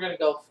the one we're going to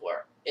go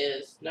for,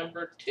 is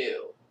number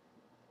 2.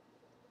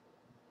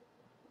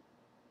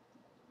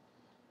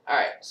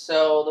 Alright,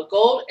 so the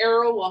gold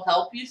arrow will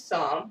help you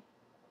some.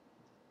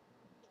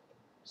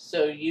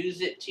 So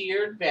use it to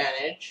your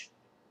advantage.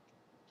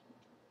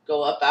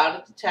 Go up out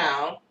of the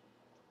town.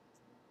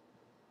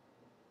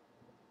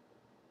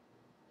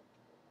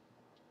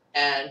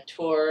 And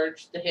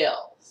towards the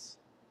hills.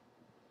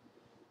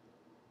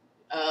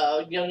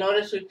 You'll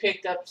notice we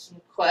picked up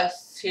some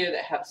quests here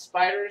that have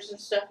spiders and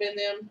stuff in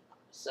them.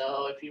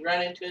 So if you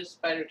run into a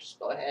spider, just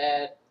go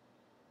ahead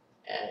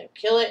and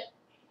kill it.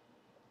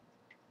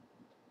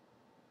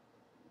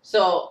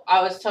 So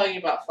I was telling you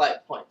about flight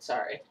points,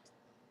 sorry.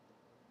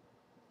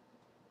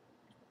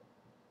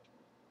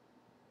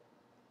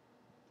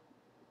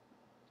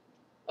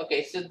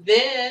 Okay, so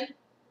then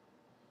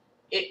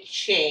it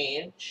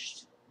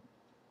changed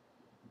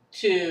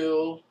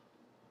to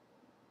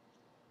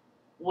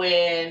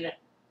when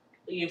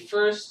you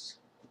first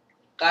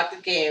got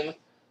the game.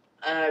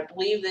 I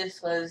believe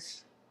this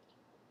was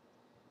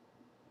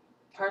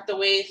part the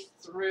way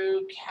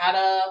through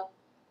Kata,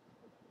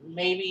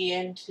 maybe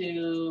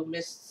into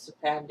Mists of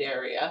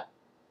Pandaria.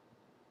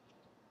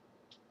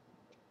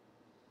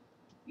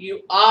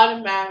 You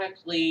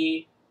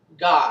automatically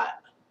got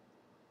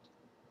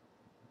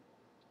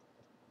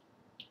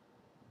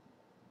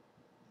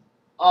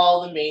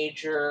all the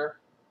major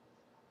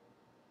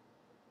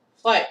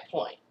flight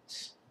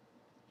points.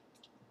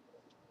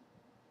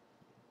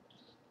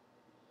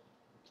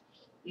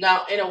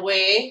 Now, in a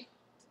way,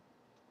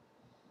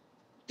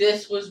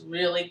 this was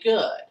really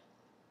good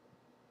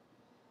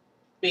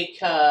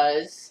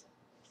because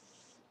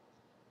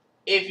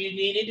if you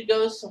needed to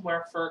go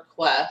somewhere for a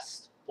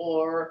quest,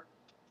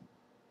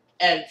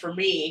 and for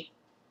me,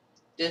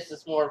 this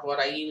is more of what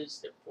I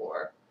used it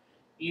for,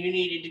 you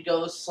needed to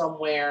go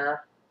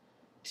somewhere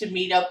to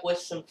meet up with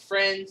some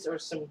friends or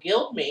some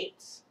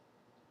guildmates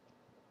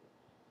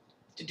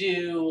to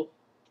do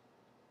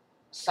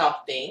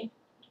something,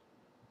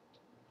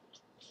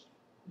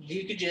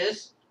 you could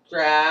just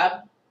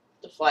grab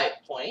the flight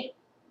point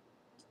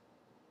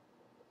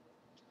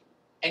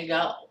and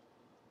go.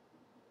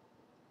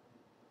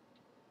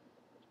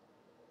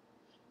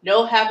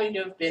 No having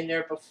to have been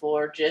there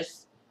before,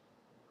 just,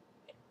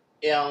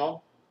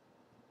 get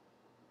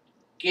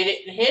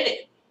it and hit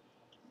it.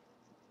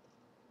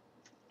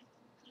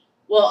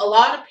 Well, a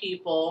lot of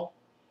people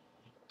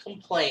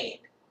complain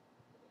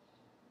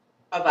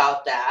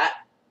about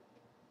that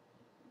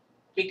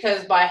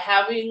because by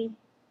having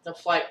the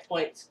flight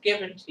points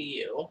given to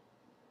you,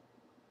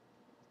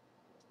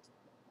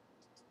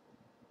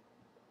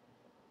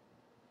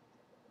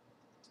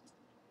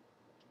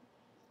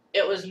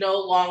 it was no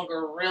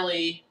longer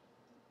really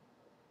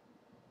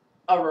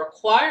a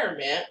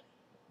requirement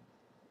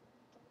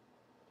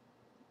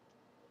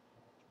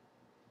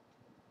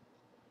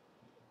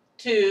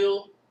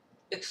to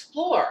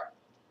explore.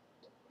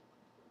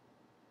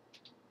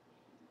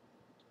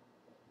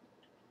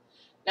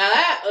 Now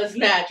that was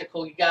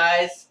magical, you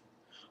guys.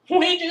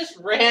 We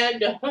just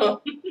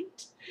randomed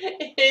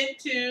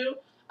into,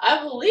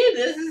 I believe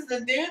this is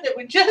the dude that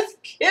we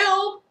just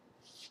killed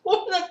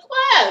for the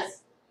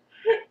quest.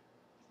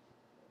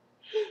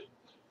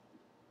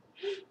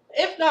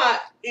 If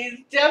not, he's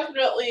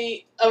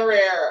definitely a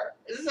rare.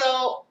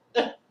 So,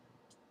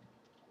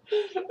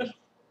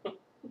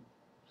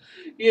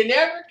 you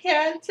never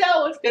can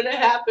tell what's going to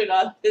happen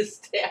on this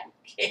damn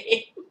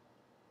game.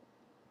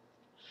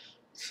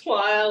 That's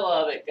why I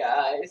love it,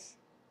 guys.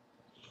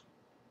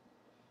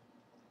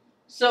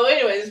 So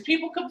anyways,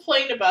 people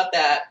complain about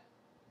that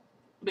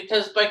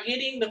because by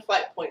getting the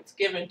flight points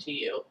given to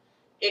you,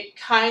 it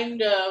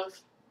kind of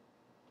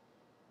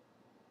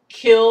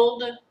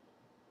killed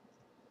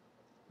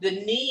the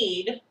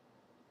need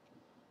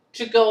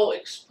to go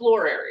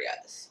explore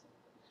areas.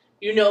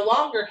 You no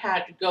longer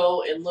had to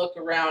go and look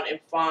around and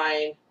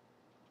find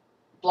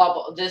blah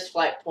blah this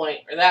flight point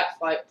or that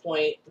flight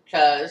point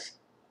because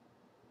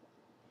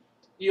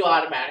you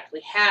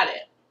automatically had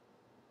it.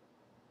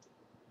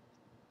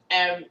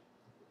 And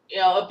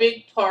a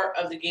big part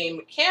of the game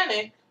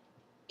mechanic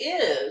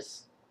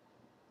is,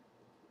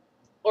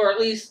 or at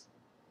least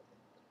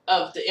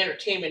of the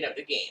entertainment of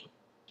the game,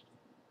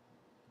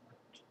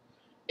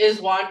 is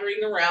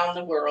wandering around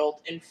the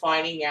world and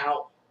finding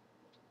out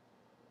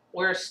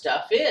where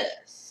stuff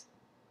is.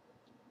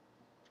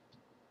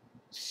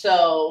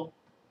 So,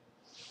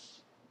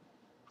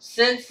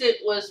 since it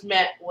was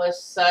met with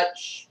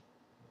such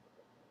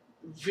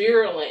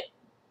virulent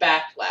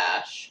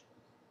backlash,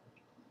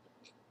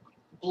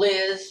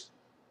 Blizz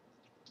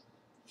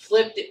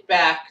flipped it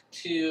back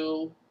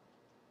to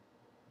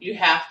you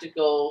have to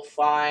go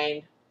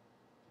find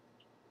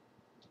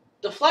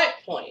the flight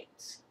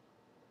points.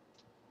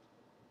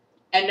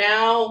 And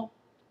now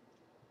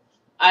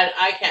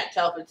I can't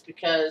tell if it's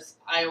because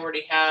I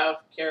already have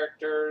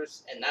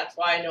characters and that's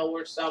why I know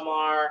where some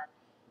are,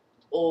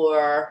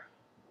 or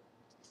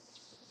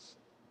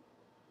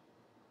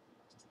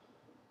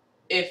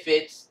if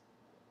it's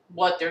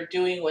what they're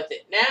doing with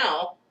it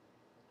now.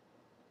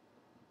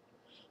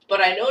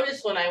 But I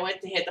noticed when I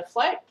went to hit the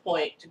flight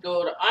point to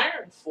go to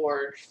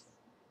Ironforge,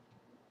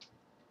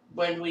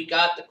 when we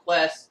got the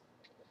quest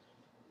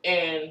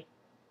in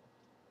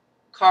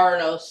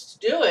Karnos to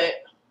do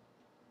it,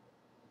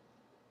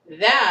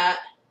 that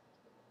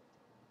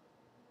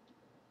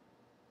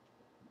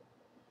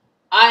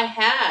I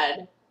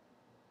had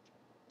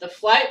the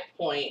flight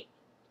point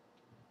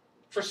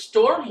for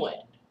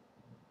Stormwind.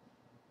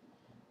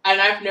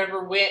 And I've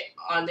never went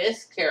on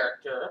this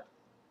character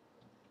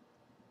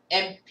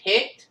and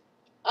picked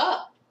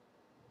up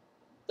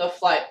the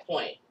flight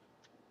point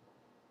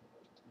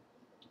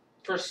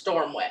for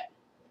Stormwind.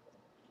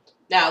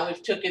 Now,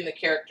 we've taken the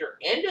character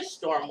into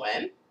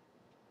Stormwind,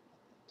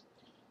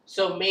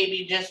 so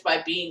maybe just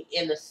by being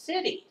in the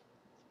city,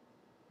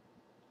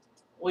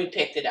 we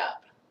picked it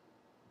up.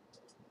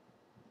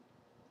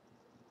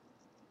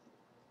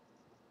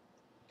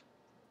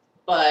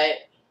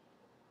 But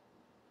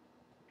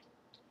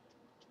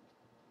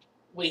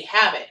we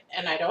have it,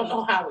 and I don't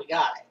know how we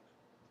got it.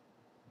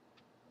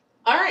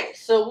 Alright,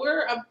 so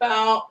we're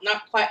about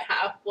not quite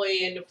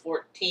halfway into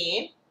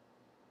 14.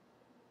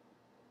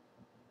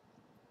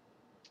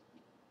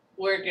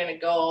 We're going to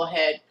go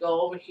ahead,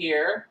 go over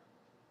here,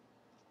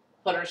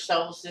 put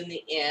ourselves in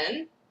the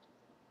inn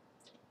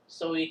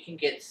so we can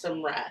get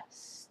some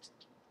rest.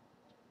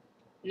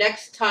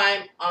 Next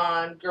time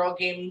on Girl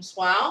Games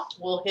WoW,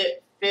 we'll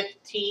hit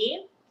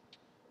 15.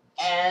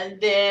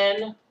 And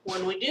then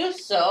when we do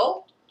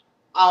so,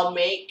 I'll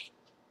make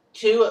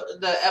 2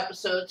 of the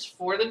episodes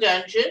for the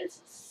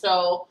dungeons.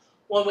 So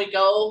when we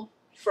go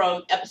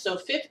from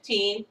episode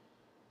 15,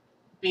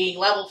 being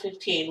level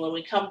 15, when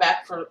we come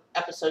back for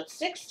episode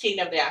 16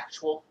 of the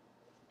actual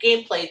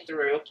gameplay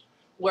through,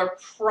 we're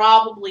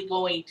probably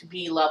going to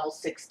be level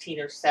 16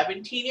 or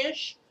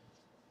 17-ish.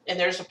 And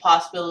there's a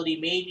possibility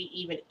maybe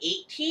even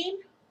 18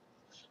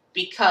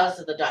 because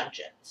of the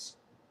dungeons.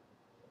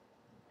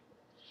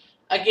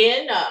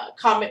 Again,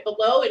 comment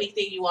below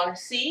anything you want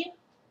to see.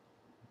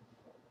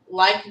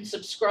 Like and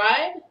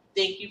subscribe.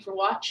 Thank you for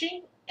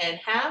watching, and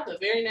have a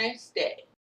very nice day.